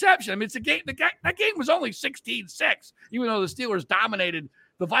key interception. I mean, it's a game. That game was only 16-6, even though the Steelers dominated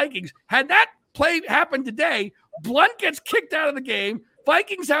the Vikings. Had that play happened today, Blount gets kicked out of the game.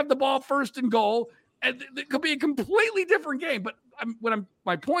 Vikings have the ball 1st and goal, and it could be a completely different game. But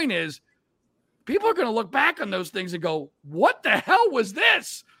my point is, people are going to look back on those things and go, "What the hell was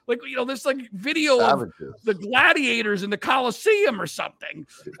this?" This video of the gladiators in the Colosseum or something,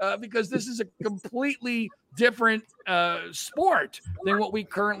 because this is a completely different sport than what we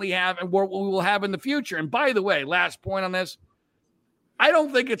currently have and what we will have in the future. And by the way, last point on this, I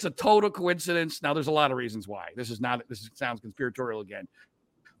don't think it's a total coincidence. Now, there's a lot of reasons why. This sounds conspiratorial again.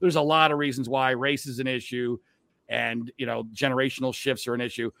 There's a lot of reasons why race is an issue, and generational shifts are an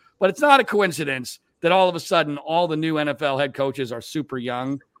issue. But it's not a coincidence that all of a sudden all the new NFL head coaches are super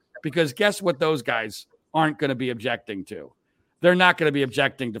young, because guess what those guys aren't going to be objecting to? They're not going to be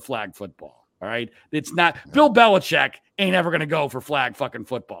objecting to flag football. All right. It's not Bill Belichick ain't ever going to go for flag fucking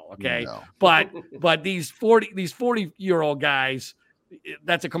football. Okay. No. But these 40-year-old guys,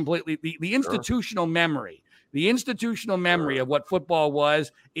 that's a completely the institutional memory. The institutional memory of what football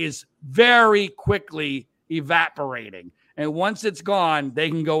was is very quickly evaporating. And once it's gone, they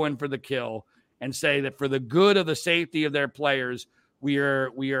can go in for the kill and say that for the good of the safety of their players, we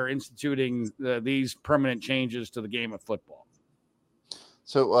are instituting these permanent changes to the game of football.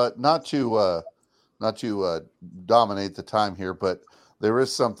 So not to dominate the time here, but there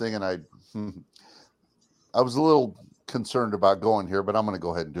is something, and I was a little concerned about going here, but I'm going to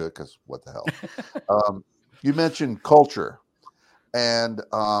go ahead and do it because what the hell? You mentioned culture, and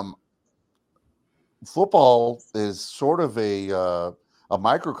football is sort of a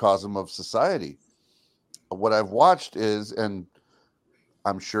microcosm of society. What I've watched is, and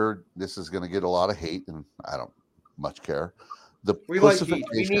I'm sure this is going to get a lot of hate, and I don't much care. We like heat.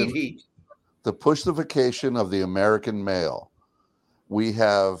 We need heat. The pussification of the American male. We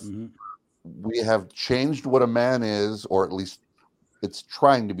have changed what a man is, or at least it's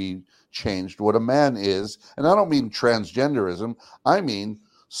trying to be changed what a man is. And I don't mean transgenderism. I mean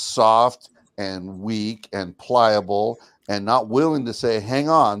soft and weak and pliable and not willing to say, hang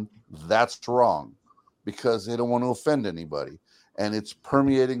on, that's wrong, because they don't want to offend anybody. And it's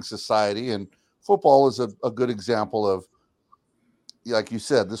permeating society. And football is a good example of, like you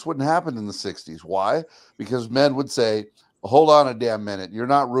said, this wouldn't happen in the 60s. Why? Because men would say, hold on a damn minute, you're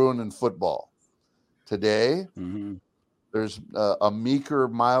not ruining football. Today, there's a meeker,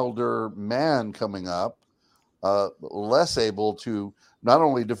 milder man coming up, less able to not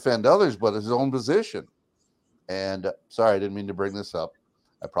only defend others, but his own position. And sorry, I didn't mean to bring this up.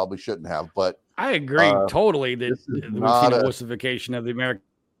 I probably shouldn't have, but I agree totally that we've seen a wussification of the American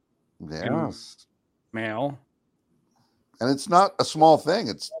male. And it's not a small thing.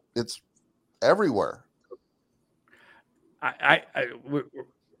 It's everywhere.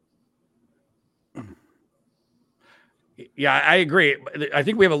 Yeah, I agree. I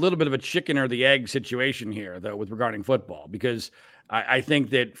think we have a little bit of a chicken or the egg situation here, though, with regarding football, because I think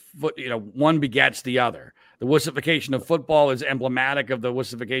that one begets the other. The wussification of football is emblematic of the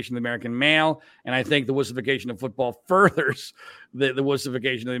wussification of the American male, and I think the wussification of football furthers the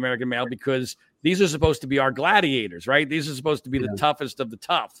wussification of the American male, because these are supposed to be our gladiators, right? These are supposed to be the toughest of the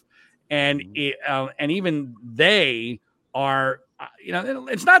tough, and even they are.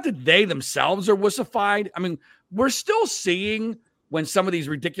 It's not that they themselves are wussified. I mean, we're still seeing when some of these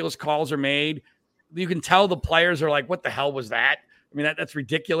ridiculous calls are made, you can tell the players are like, what the hell was that? I mean, that's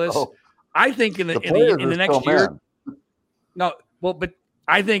ridiculous. Oh, I think in the next year, but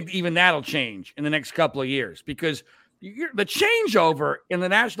I think even that'll change in the next couple of years, because the changeover in the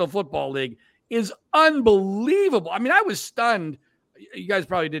National Football League is unbelievable. I mean, I was stunned. You guys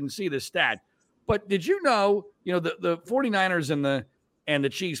probably didn't see this stat, but did you know, the 49ers and the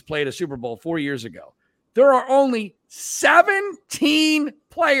Chiefs played a Super Bowl 4 years ago. There are only 17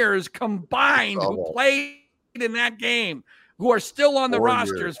 players combined who played in that game who are still on the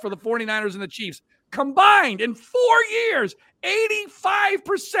rosters for the 49ers and the Chiefs. Combined in 4 years,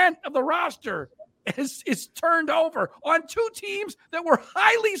 85% of the roster is turned over on two teams that were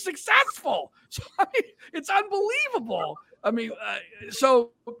highly successful. So, I mean, it's unbelievable. I mean,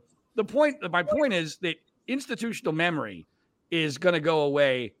 so my point is that institutional memory is going to go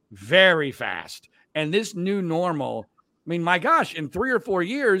away very fast. And this new normal, I mean, my gosh, in 3 or 4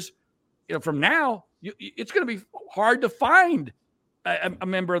 years, from now, it's going to be hard to find a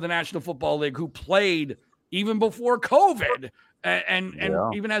member of the National Football League who played even before COVID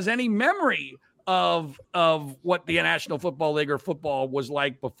and even has any memory of what the National Football League or football was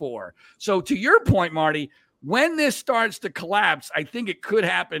like before. So to your point, Marty, when this starts to collapse, I think it could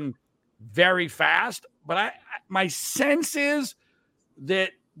happen very fast. But my sense is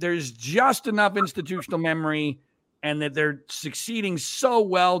that there's just enough institutional memory and that they're succeeding so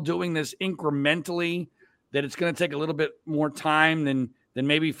well doing this incrementally that it's going to take a little bit more time than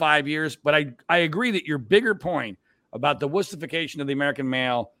maybe 5 years. But I agree that your bigger point about the wussification of the American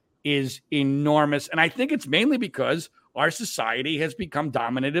male is enormous. And I think it's mainly because our society has become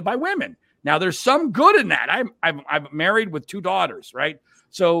dominated by women. Now, there's some good in that. I'm married with 2 daughters, right?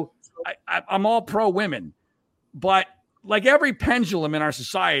 So I'm all pro women. But like every pendulum in our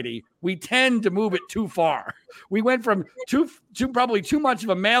society, we tend to move it too far. We went from probably too much of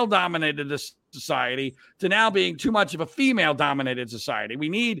a male-dominated society to now being too much of a female-dominated society. We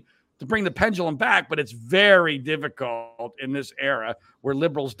need to bring the pendulum back, but it's very difficult in this era where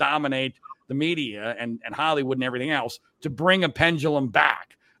liberals dominate the media and Hollywood and everything else to bring a pendulum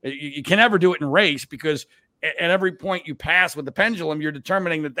back. You can never do it in race, because at every point you pass with the pendulum, you're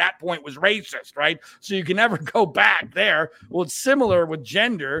determining that point was racist, right? So you can never go back there. Well, it's similar with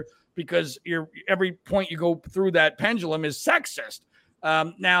gender, because every point you go through that pendulum is sexist.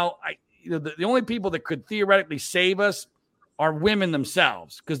 Now, the only people that could theoretically save us are women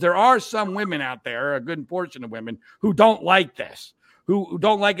themselves, because there are some women out there, a good portion of women, who don't like this, who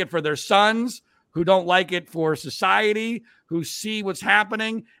don't like it for their sons, who don't like it for society, who see what's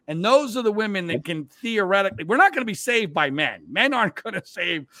happening. And those are the women that can theoretically, we're not going to be saved by men. Men aren't going to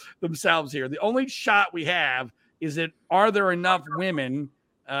save themselves here. The only shot we have is that, are there enough women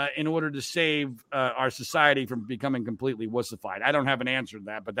in order to save our society from becoming completely wussified? I don't have an answer to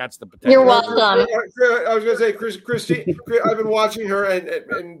that, but that's the potential. You're welcome. I was going to say, Christine, I've been watching her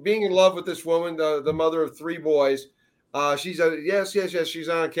and being in love with this woman, the mother of 3 boys. She's yes. She's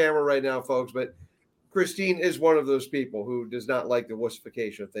on camera right now, folks. But Christine is one of those people who does not like the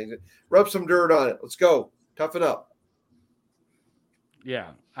wussification of things. Rub some dirt on it. Let's go. Toughen up. Yeah,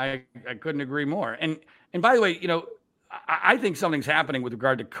 I couldn't agree more. And by the way, I think something's happening with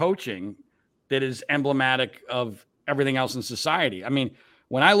regard to coaching that is emblematic of everything else in society. I mean,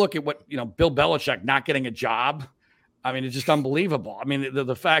 when I look at what, Bill Belichick not getting a job, I mean, it's just unbelievable. I mean,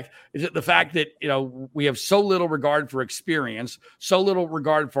 the fact that, we have so little regard for experience, so little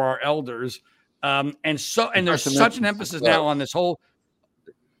regard for our elders. And there's such an emphasis now on this whole,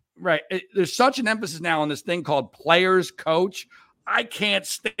 right. There's such an emphasis now on this thing called players coach. I can't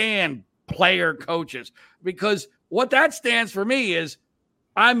stand player coaches, because what that stands for me is,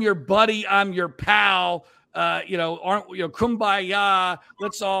 I'm your buddy, I'm your pal, kumbaya.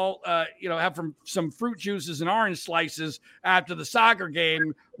 Let's all, have some fruit juices and orange slices after the soccer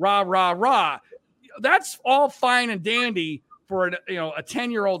game. Rah, rah, rah. That's all fine and dandy for a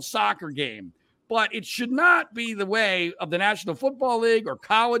 10-year-old soccer game, but it should not be the way of the National Football League or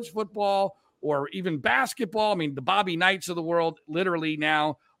college football or even basketball. I mean, the Bobby Knights of the world literally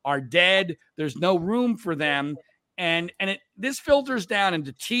now are dead. There's no room for them. And this filters down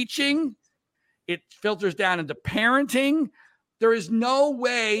into teaching. It filters down into parenting. There is no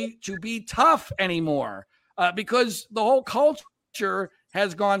way to be tough anymore because the whole culture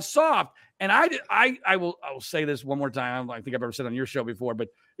has gone soft. And I will say this one more time. I think I've ever said it on your show before, but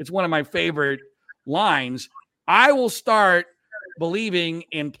it's one of my favorite lines. I will start believing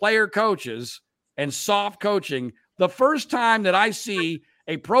in player coaches and soft coaching the first time that I see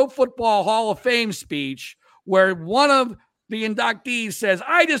a Pro Football Hall of Fame speech where one of the inductees says,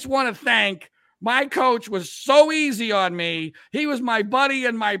 I just want to thank my coach was so easy on me. He was my buddy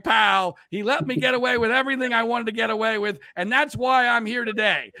and my pal. He let me get away with everything I wanted to get away with. And that's why I'm here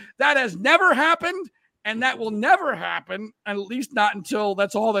today. That has never happened. And that will never happen, at least not until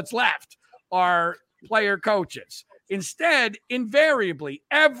that's all that's left, are player coaches. Instead, invariably,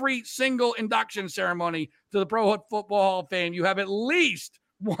 every single induction ceremony to the Pro Football Hall of Fame, you have at least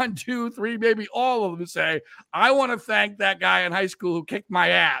 1, 2, 3, maybe all of them say, I want to thank that guy in high school who kicked my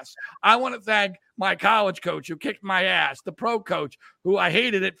ass. I want to thank my college coach who kicked my ass, the pro coach who I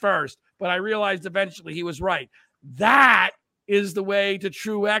hated at first, but I realized eventually he was right. That is the way to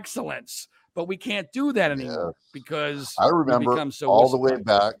true excellence. But we can't do that anymore because I remember we become so all the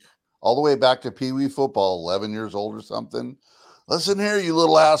way back to Pee Wee football, 11 years old or something. Listen here, you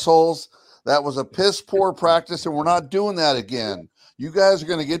little assholes. That was a piss poor practice, and we're not doing that again. You guys are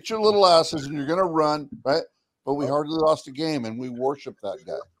going to get your little asses and you're going to run, right? But we hardly lost a game, and we worshiped that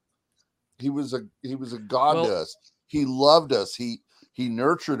guy. He was a god to us. He loved us. He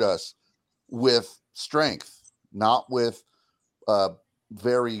nurtured us with strength, not with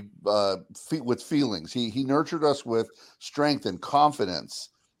with feelings. He nurtured us with strength and confidence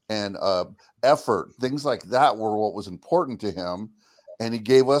and effort. Things like that were what was important to him, and he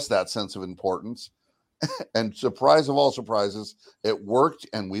gave us that sense of importance. And surprise of all surprises, it worked,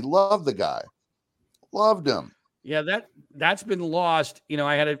 and we loved the guy. Loved him. Yeah, that's been lost. You know,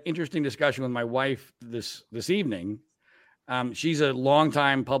 I had an interesting discussion with my wife this evening. She's a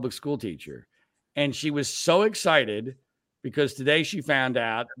longtime public school teacher, and she was so excited because today she found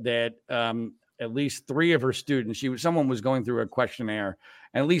out that at least 3 of her students, someone was going through a questionnaire,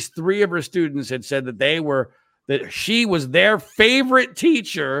 and at least 3 of her students had said that she was their favorite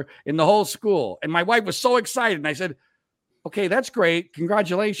teacher in the whole school. And my wife was so excited. And I said, okay, that's great.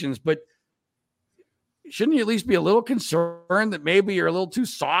 Congratulations. But shouldn't you at least be a little concerned that maybe you're a little too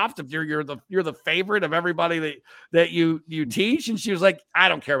soft if you're the favorite of everybody that you teach? And she was like, I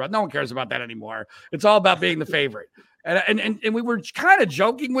don't care no one cares about that anymore. It's all about being the favorite. And we were kind of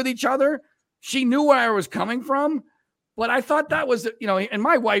joking with each other. She knew where I was coming from, but I thought that was, and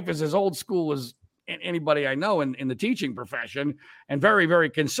my wife is as old school as anybody I know in the teaching profession, and very, very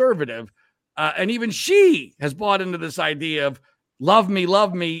conservative. And even she has bought into this idea of love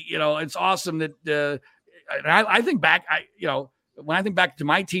me. It's awesome that I think back, when I think back to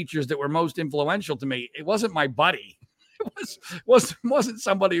my teachers that were most influential to me, it wasn't my buddy. It wasn't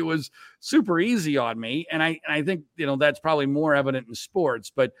somebody who was super easy on me. And I think, that's probably more evident in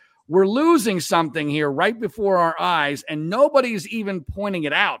sports, but we're losing something here right before our eyes, and nobody's even pointing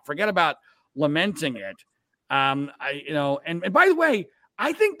it out. Forget about lamenting it. And by the way,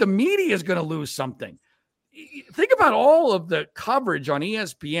 I think the media is going to lose something. Think about all of the coverage on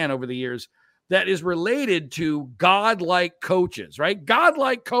ESPN over the years that is related to godlike coaches, right?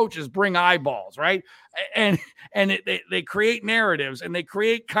 Godlike coaches bring eyeballs, right? And they create narratives and they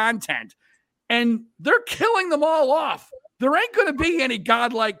create content, and they're killing them all off. There ain't going to be any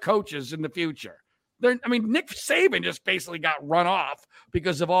godlike coaches in the future. Nick Saban just basically got run off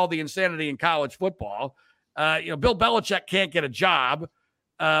because of all the insanity in college football. Bill Belichick can't get a job.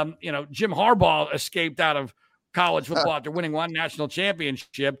 Jim Harbaugh escaped out of college football after winning 1 national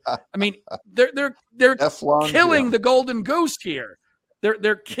championship. They're killing the golden goose here.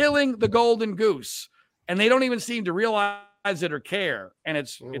 They're killing the golden goose, and they don't even seem to realize it or care. And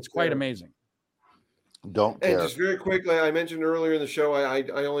it's quite amazing. Don't care. And just very quickly, I mentioned earlier in the show, I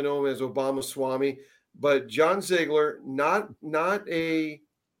only know him as Obama Swami, but John Ziegler, not a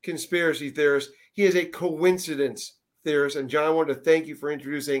conspiracy theorist. He is a coincidence theorist. And John, I wanted to thank you for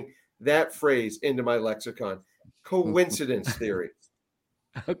introducing that phrase into my lexicon. Coincidence theory.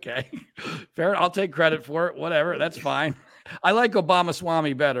 Okay. Fair. I'll take credit for it. Whatever. That's fine. I like Obama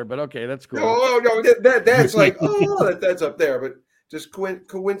Swami better, but okay, that's cool. No, that's like, that's up there, but just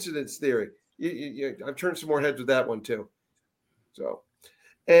coincidence theory. I've turned some more heads with that one too. So,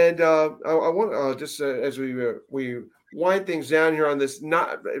 and I want just as we wind things down here on this.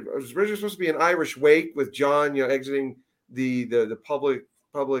 It was originally supposed to be an Irish wake with John, exiting the public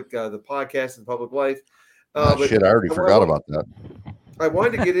the podcast and public life. But shit, I already forgot about that. I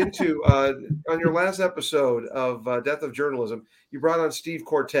wanted to get into on your last episode of Death of Journalism, you brought on Steve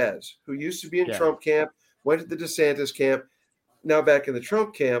Cortez, who used to be in Trump camp, went to the DeSantis camp, now back in the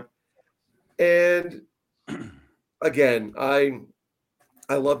Trump camp. And again, I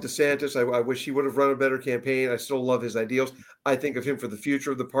love DeSantis. I wish he would have run a better campaign. I still love his ideals. I think of him for the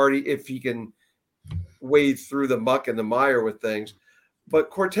future of the party if he can wade through the muck and the mire with things. But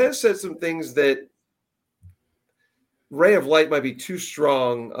Cortez said some things that ray of light might be too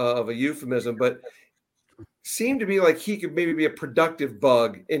strong of a euphemism, but seemed to be like he could maybe be a productive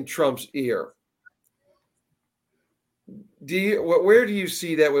bug in Trump's ear. Where do you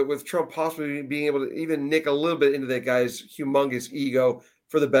see that with Trump possibly being able to even nick a little bit into that guy's humongous ego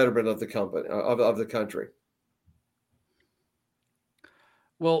for the betterment of the company, of the country?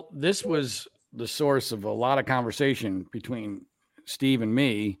 Well, this was the source of a lot of conversation between Steve and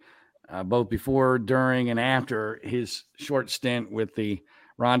me, both before, during, and after his short stint with the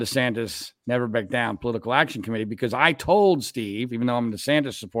Ron DeSantis Never Back Down Political Action Committee, because I told Steve, even though I'm a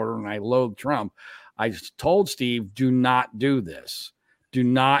DeSantis supporter and I loathe Trump, I told Steve, do not do this. Do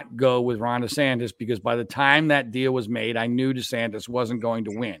not go with Ron DeSantis, because by the time that deal was made, I knew DeSantis wasn't going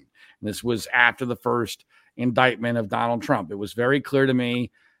to win. And this was after the first indictment of Donald Trump. It was very clear to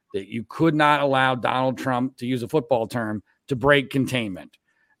me that you could not allow Donald Trump, to use a football term, to break containment.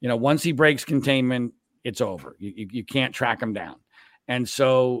 Once he breaks containment, it's over. You can't track him down. And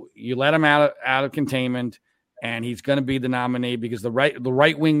so you let him out of containment, and he's going to be the nominee because the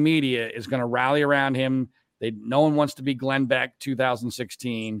right-wing media is going to rally around him. No one wants to be Glenn Beck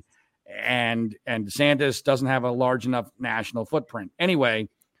 2016, and DeSantis doesn't have a large enough national footprint. Anyway,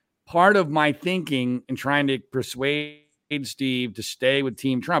 part of my thinking in trying to persuade Steve to stay with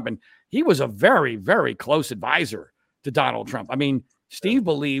Team Trump, and he was a very, very close advisor to Donald Trump. I mean, Steve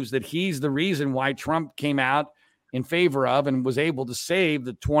believes that he's the reason why Trump came out in favor of and was able to save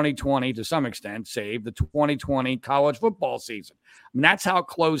the 2020, to some extent, save the 2020 college football season. I mean, that's how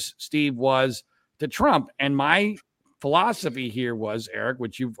close Steve was to Trump. And my philosophy here was, Eric,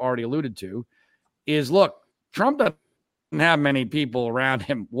 which you've already alluded to, is look, Trump doesn't have many people around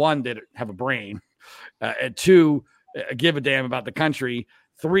him, one, that have a brain, two, give a damn about the country,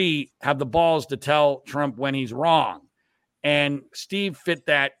 three, have the balls to tell Trump when he's wrong. And Steve fit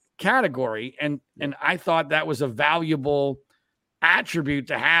that category. And I thought that was a valuable attribute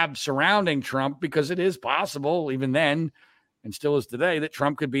to have surrounding Trump, because it is possible, even then, and still is today, that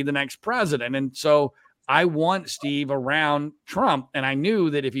Trump could be the next president. And so I want Steve around Trump. And I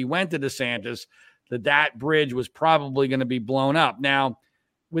knew that if he went to DeSantis, that bridge was probably going to be blown up. Now,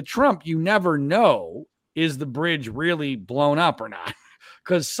 with Trump, you never know, is the bridge really blown up or not?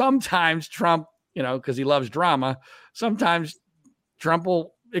 Because sometimes Trump, because he loves drama, sometimes Trump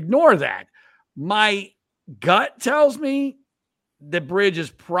will ignore that. My gut tells me the bridge is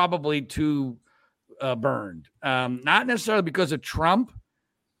probably too burned. Not necessarily because of Trump,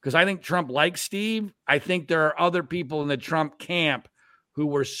 because I think Trump likes Steve. I think there are other people in the Trump camp who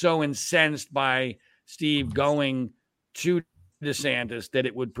were so incensed by Steve going to DeSantis that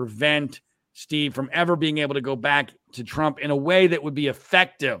it would prevent Steve from ever being able to go back to Trump in a way that would be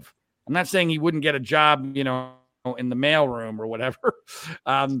effective. I'm not saying he wouldn't get a job, in the mailroom or whatever.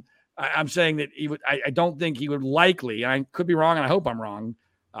 I'm saying that he would. I don't think he would likely. I could be wrong, and I hope I'm wrong.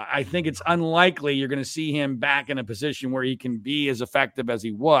 I think it's unlikely you're going to see him back in a position where he can be as effective as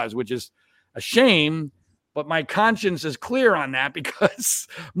he was, which is a shame. But my conscience is clear on that, because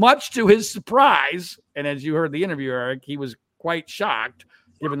much to his surprise, and as you heard the interview, Eric, he was quite shocked,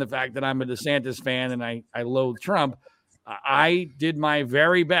 given the fact that I'm a DeSantis fan and I loathe Trump. I did my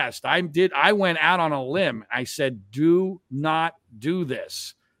very best. I went out on a limb. I said, do not do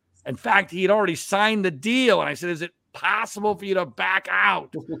this. In fact, he had already signed the deal. And I said, is it possible for you to back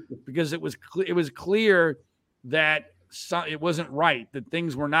out? Because it was clear that it wasn't right, that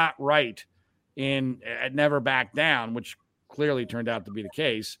things were not right at Never Back Down, which clearly turned out to be the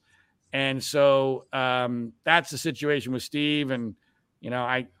case. And so that's the situation with Steve. And,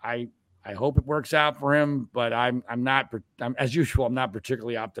 I hope it works out for him, but I'm as usual, I'm not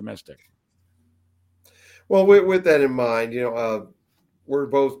particularly optimistic. Well, with that in mind, we're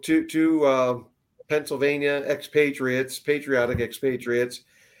both two Pennsylvania expatriates, patriotic expatriates.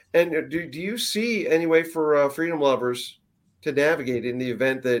 And do you see any way for freedom lovers to navigate in the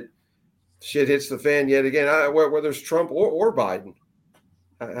event that shit hits the fan yet again, whether it's Trump or Biden?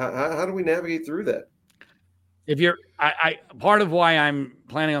 How do we navigate through that? Part of why I'm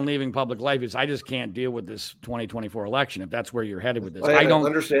planning on leaving public life is I just can't deal with this 2024 election. If that's where you're headed with this, I don't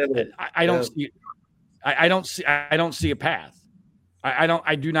understand it. I don't see a path.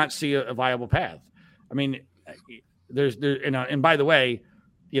 I do not see a viable path. I mean, And by the way,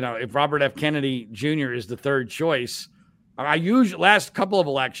 if Robert F. Kennedy Jr. is the third choice, last couple of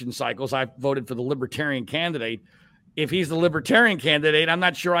election cycles, I voted for the Libertarian candidate. If he's the Libertarian candidate, I'm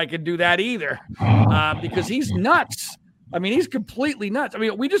not sure I could do that either, because he's nuts. I mean, he's completely nuts. I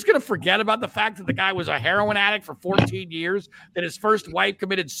mean, are we just going to forget about the fact that the guy was a heroin addict for 14 years, that his first wife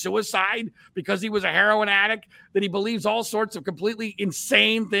committed suicide because he was a heroin addict, that he believes all sorts of completely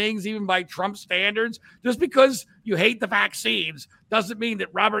insane things, even by Trump standards? Just because you hate the vaccines doesn't mean that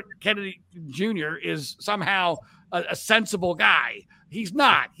Robert Kennedy Jr. is somehow a sensible guy. He's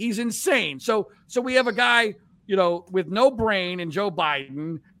not. He's insane. So we have a guy, with no brain in Joe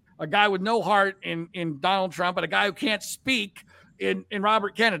Biden, a guy with no heart in Donald Trump, and a guy who can't speak in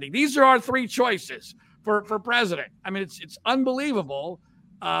Robert Kennedy. These are our three choices for president. I mean, it's unbelievable,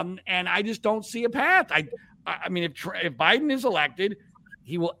 and I just don't see a path. I mean, if Biden is elected,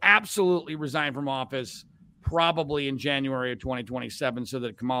 he will absolutely resign from office, probably in January of 2027, so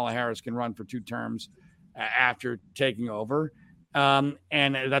that Kamala Harris can run for 2 terms after taking over. And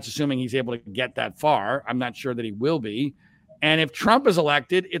that's assuming he's able to get that far. I'm not sure that he will be. And if Trump is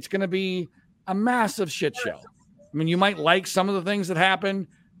elected, it's going to be a massive shit show. I mean, you might like some of the things that happen,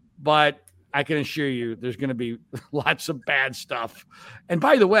 but I can assure you there's going to be lots of bad stuff. And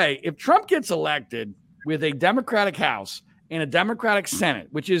by the way, if Trump gets elected with a Democratic House and a Democratic Senate,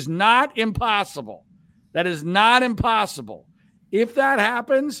 which is not impossible, that is not impossible. If that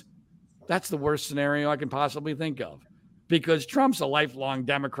happens, that's the worst scenario I can possibly think of, because Trump's a lifelong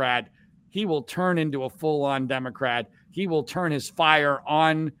Democrat. He will turn into a full-on Democrat. He will turn his fire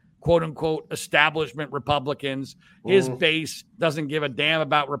on, quote unquote, establishment Republicans. His base doesn't give a damn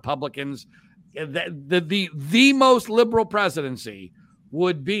about Republicans. The most liberal presidency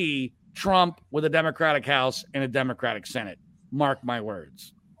would be Trump with a Democratic House and a Democratic Senate. Mark my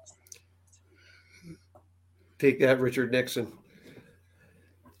words. Take that, Richard Nixon.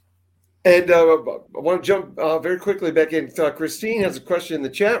 And I want to jump very quickly back in. Christine has a question in the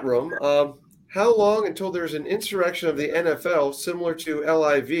chat room. How long until there's an insurrection of the NFL similar to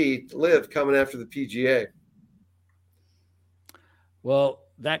LIV coming after the PGA? Well,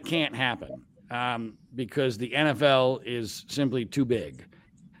 that can't happen because the NFL is simply too big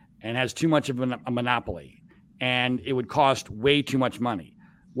and has too much of a monopoly, and it would cost way too much money.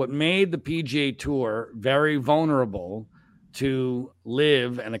 What made the PGA Tour very vulnerable to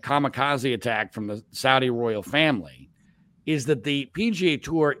LIV and the kamikaze attack from the Saudi royal family is that the PGA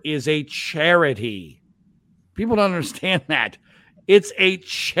Tour is a charity. People don't understand that. It's a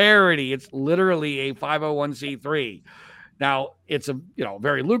charity. It's literally a 501c3. Now, it's a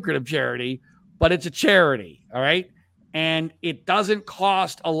very lucrative charity, but it's a charity, all right? And it doesn't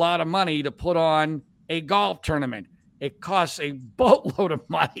cost a lot of money to put on a golf tournament. It costs a boatload of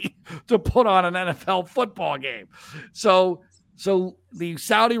money to put on an NFL football game. So the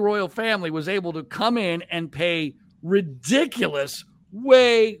Saudi royal family was able to come in and pay ridiculous,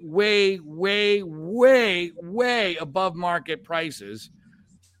 way above market prices,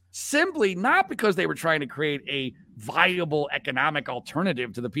 simply not because they were trying to create a viable economic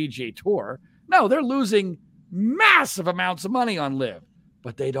alternative to the PGA Tour. No, they're losing massive amounts of money on LIV,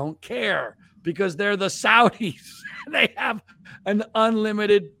 but they don't care because they're the Saudis. They have an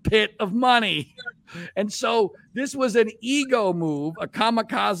unlimited pit of money. And so this was an ego move, a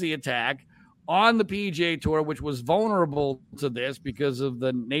kamikaze attack on the PGA Tour, which was vulnerable to this because of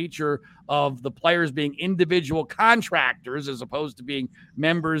the nature of the players being individual contractors as opposed to being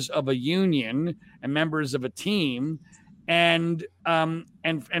members of a union and members of a team. And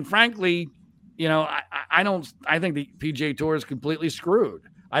frankly, I think the PGA Tour is completely screwed.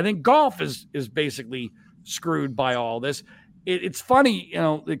 I think golf is basically screwed by all this. It's funny,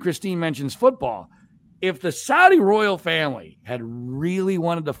 that Christine mentions football. If the Saudi royal family had really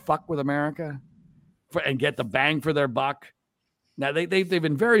wanted to fuck with America and get the bang for their buck, now they've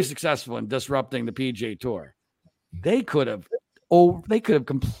been very successful in disrupting the PGA Tour. They could have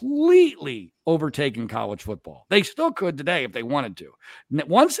completely overtaken college football. They still could today if they wanted to.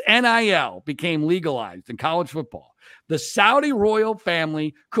 Once NIL became legalized in college football, the Saudi royal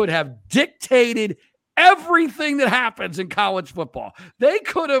family could have dictated everything that happens in college football. They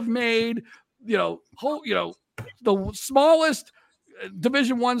could have made the smallest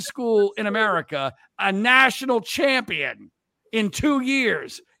Division I school in America a national champion in 2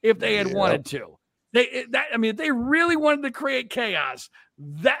 years if they had wanted to. If they really wanted to create chaos,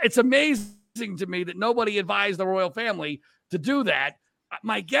 it's amazing to me that nobody advised the royal family to do that.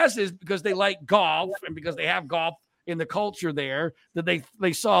 My guess is because they like golf and because they have golf in the culture there, that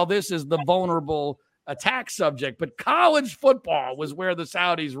they saw this as the vulnerable attack subject. But college football was where the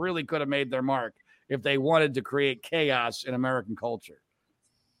Saudis really could have made their mark if they wanted to create chaos in American culture.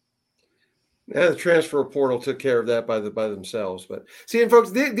 Yeah, the transfer portal took care of that by themselves. But see, and folks,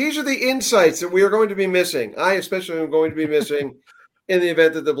 these are the insights that we are going to be missing. I especially am going to be missing in the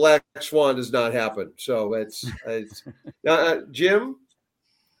event that the black swan does not happen. So it's Jim.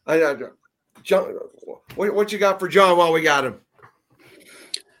 John, what you got for John while we got him?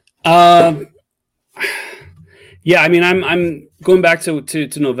 Yeah, I mean, I'm going back to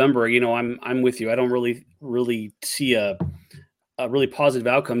November. You know, I'm with you. I don't really see a really positive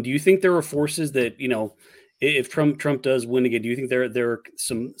outcome. Do you think there are forces that, you know, if Trump does win again, do you think there are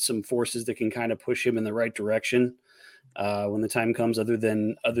some forces that can kind of push him in the right direction when the time comes, other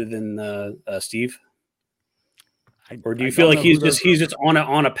than Steve? Or do you feel like he's just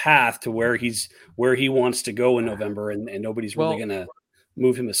on a path to where he wants to go in November, and nobody's really going to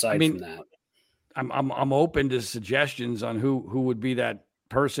move him aside from that? I'm open to suggestions on who would be that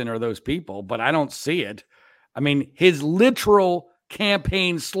person or those people, but I don't see it. I mean, his literal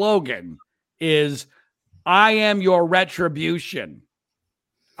campaign slogan is, "I am your retribution."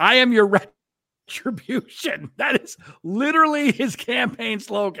 I am your retribution. That is literally his campaign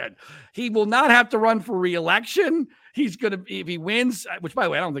slogan. He will not have to run for re-election. He's going to, if he wins, which by the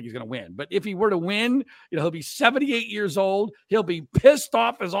way, I don't think he's going to win, but if he were to win, you know, he'll be 78 years old. He'll be pissed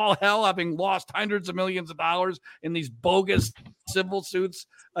off as all hell, having lost hundreds of millions of dollars in these bogus civil suits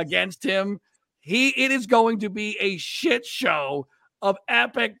against him. It is going to be a shit show of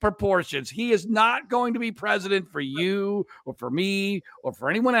epic proportions. He is not going to be president for you or for me or for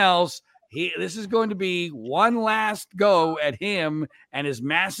anyone else. This is going to be one last go at him and his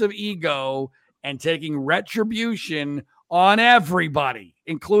massive ego and taking retribution on everybody,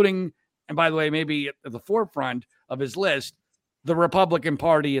 including, and by the way, maybe at the forefront of his list, the Republican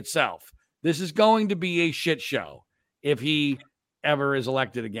Party itself. This is going to be a shit show if he ever is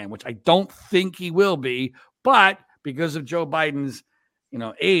elected again, which I don't think he will be, but because of Joe Biden's, you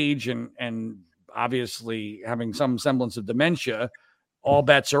know, age and obviously having some semblance of dementia, all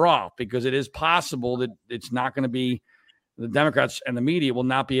bets are off, because it is possible that it's not going to be, the Democrats and the media will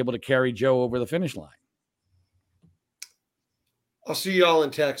not be able to carry Joe over the finish line. I'll see y'all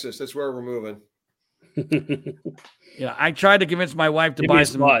in Texas. That's where we're moving. Yeah, I tried to convince my wife to buy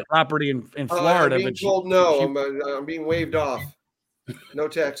some property in Florida. I'm being told no. I'm being waved off. No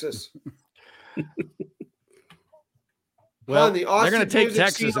Texas. Well, they're going to take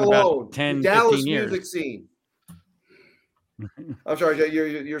Texas in about 10, 15 years. Dallas music scene. I'm sorry,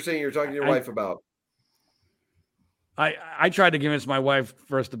 you're saying you're talking to your wife about. I tried to convince my wife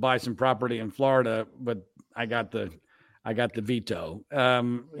first to buy some property in Florida, but I got the veto. You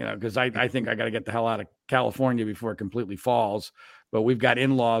know, because I think I got to get the hell out of California before it completely falls. But we've got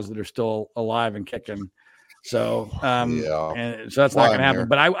in-laws that are still alive and kicking, so and so that's not going to happen.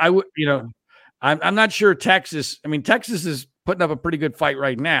 But I would, you know, I'm not sure Texas. I mean, Texas is putting up a pretty good fight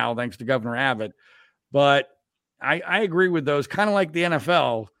right now, thanks to Governor Abbott. But I agree with those, kind of like the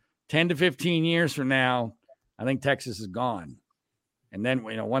NFL. 10 to 15 years from now, I think Texas is gone. And then,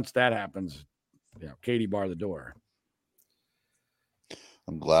 you know, once that happens, you know, Katie bar the door.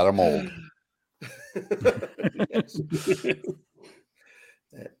 I'm glad I'm old. That's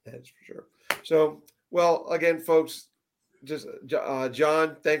for sure. So, well, again, folks, just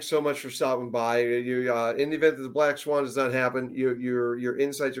John, thanks so much for stopping by. You, in the event that the black swan does not happen, your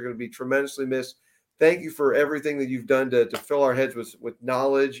insights are going to be tremendously missed. Thank you for everything that you've done to fill our heads with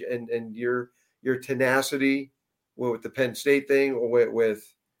knowledge and your tenacity with the Penn State thing, or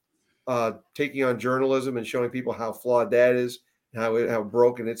with taking on journalism and showing people how flawed that is, how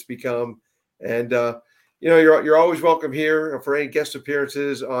broken it's become. And you know, you're always welcome here for any guest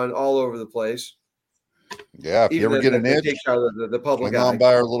appearances on all over the place. Yeah, if you ever get an itch, the public come on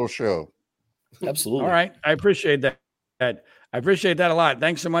by our little show. Absolutely. All right, I appreciate that. I appreciate that a lot.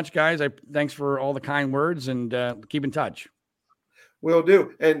 Thanks so much, guys. Thanks for all the kind words, and keep in touch. Will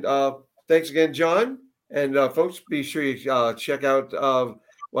do. And thanks again, John. And folks, be sure you check out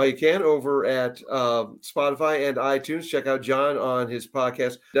while you can over at Spotify and iTunes. Check out John on his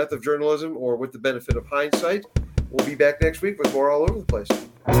podcast, Death of Journalism, or With the Benefit of Hindsight. We'll be back next week with more All Over the Place.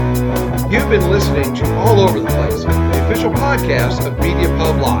 You've been listening to All Over the Place, the official podcast of Media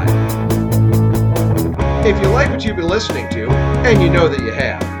Pub Live. If you like what you've been listening to, and you know that you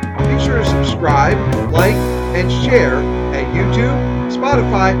have, be sure to subscribe, like, and share at YouTube,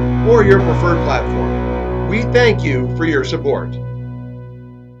 Spotify, or your preferred platform. We thank you for your support.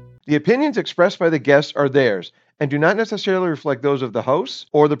 The opinions expressed by the guests are theirs and do not necessarily reflect those of the hosts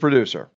or the producer.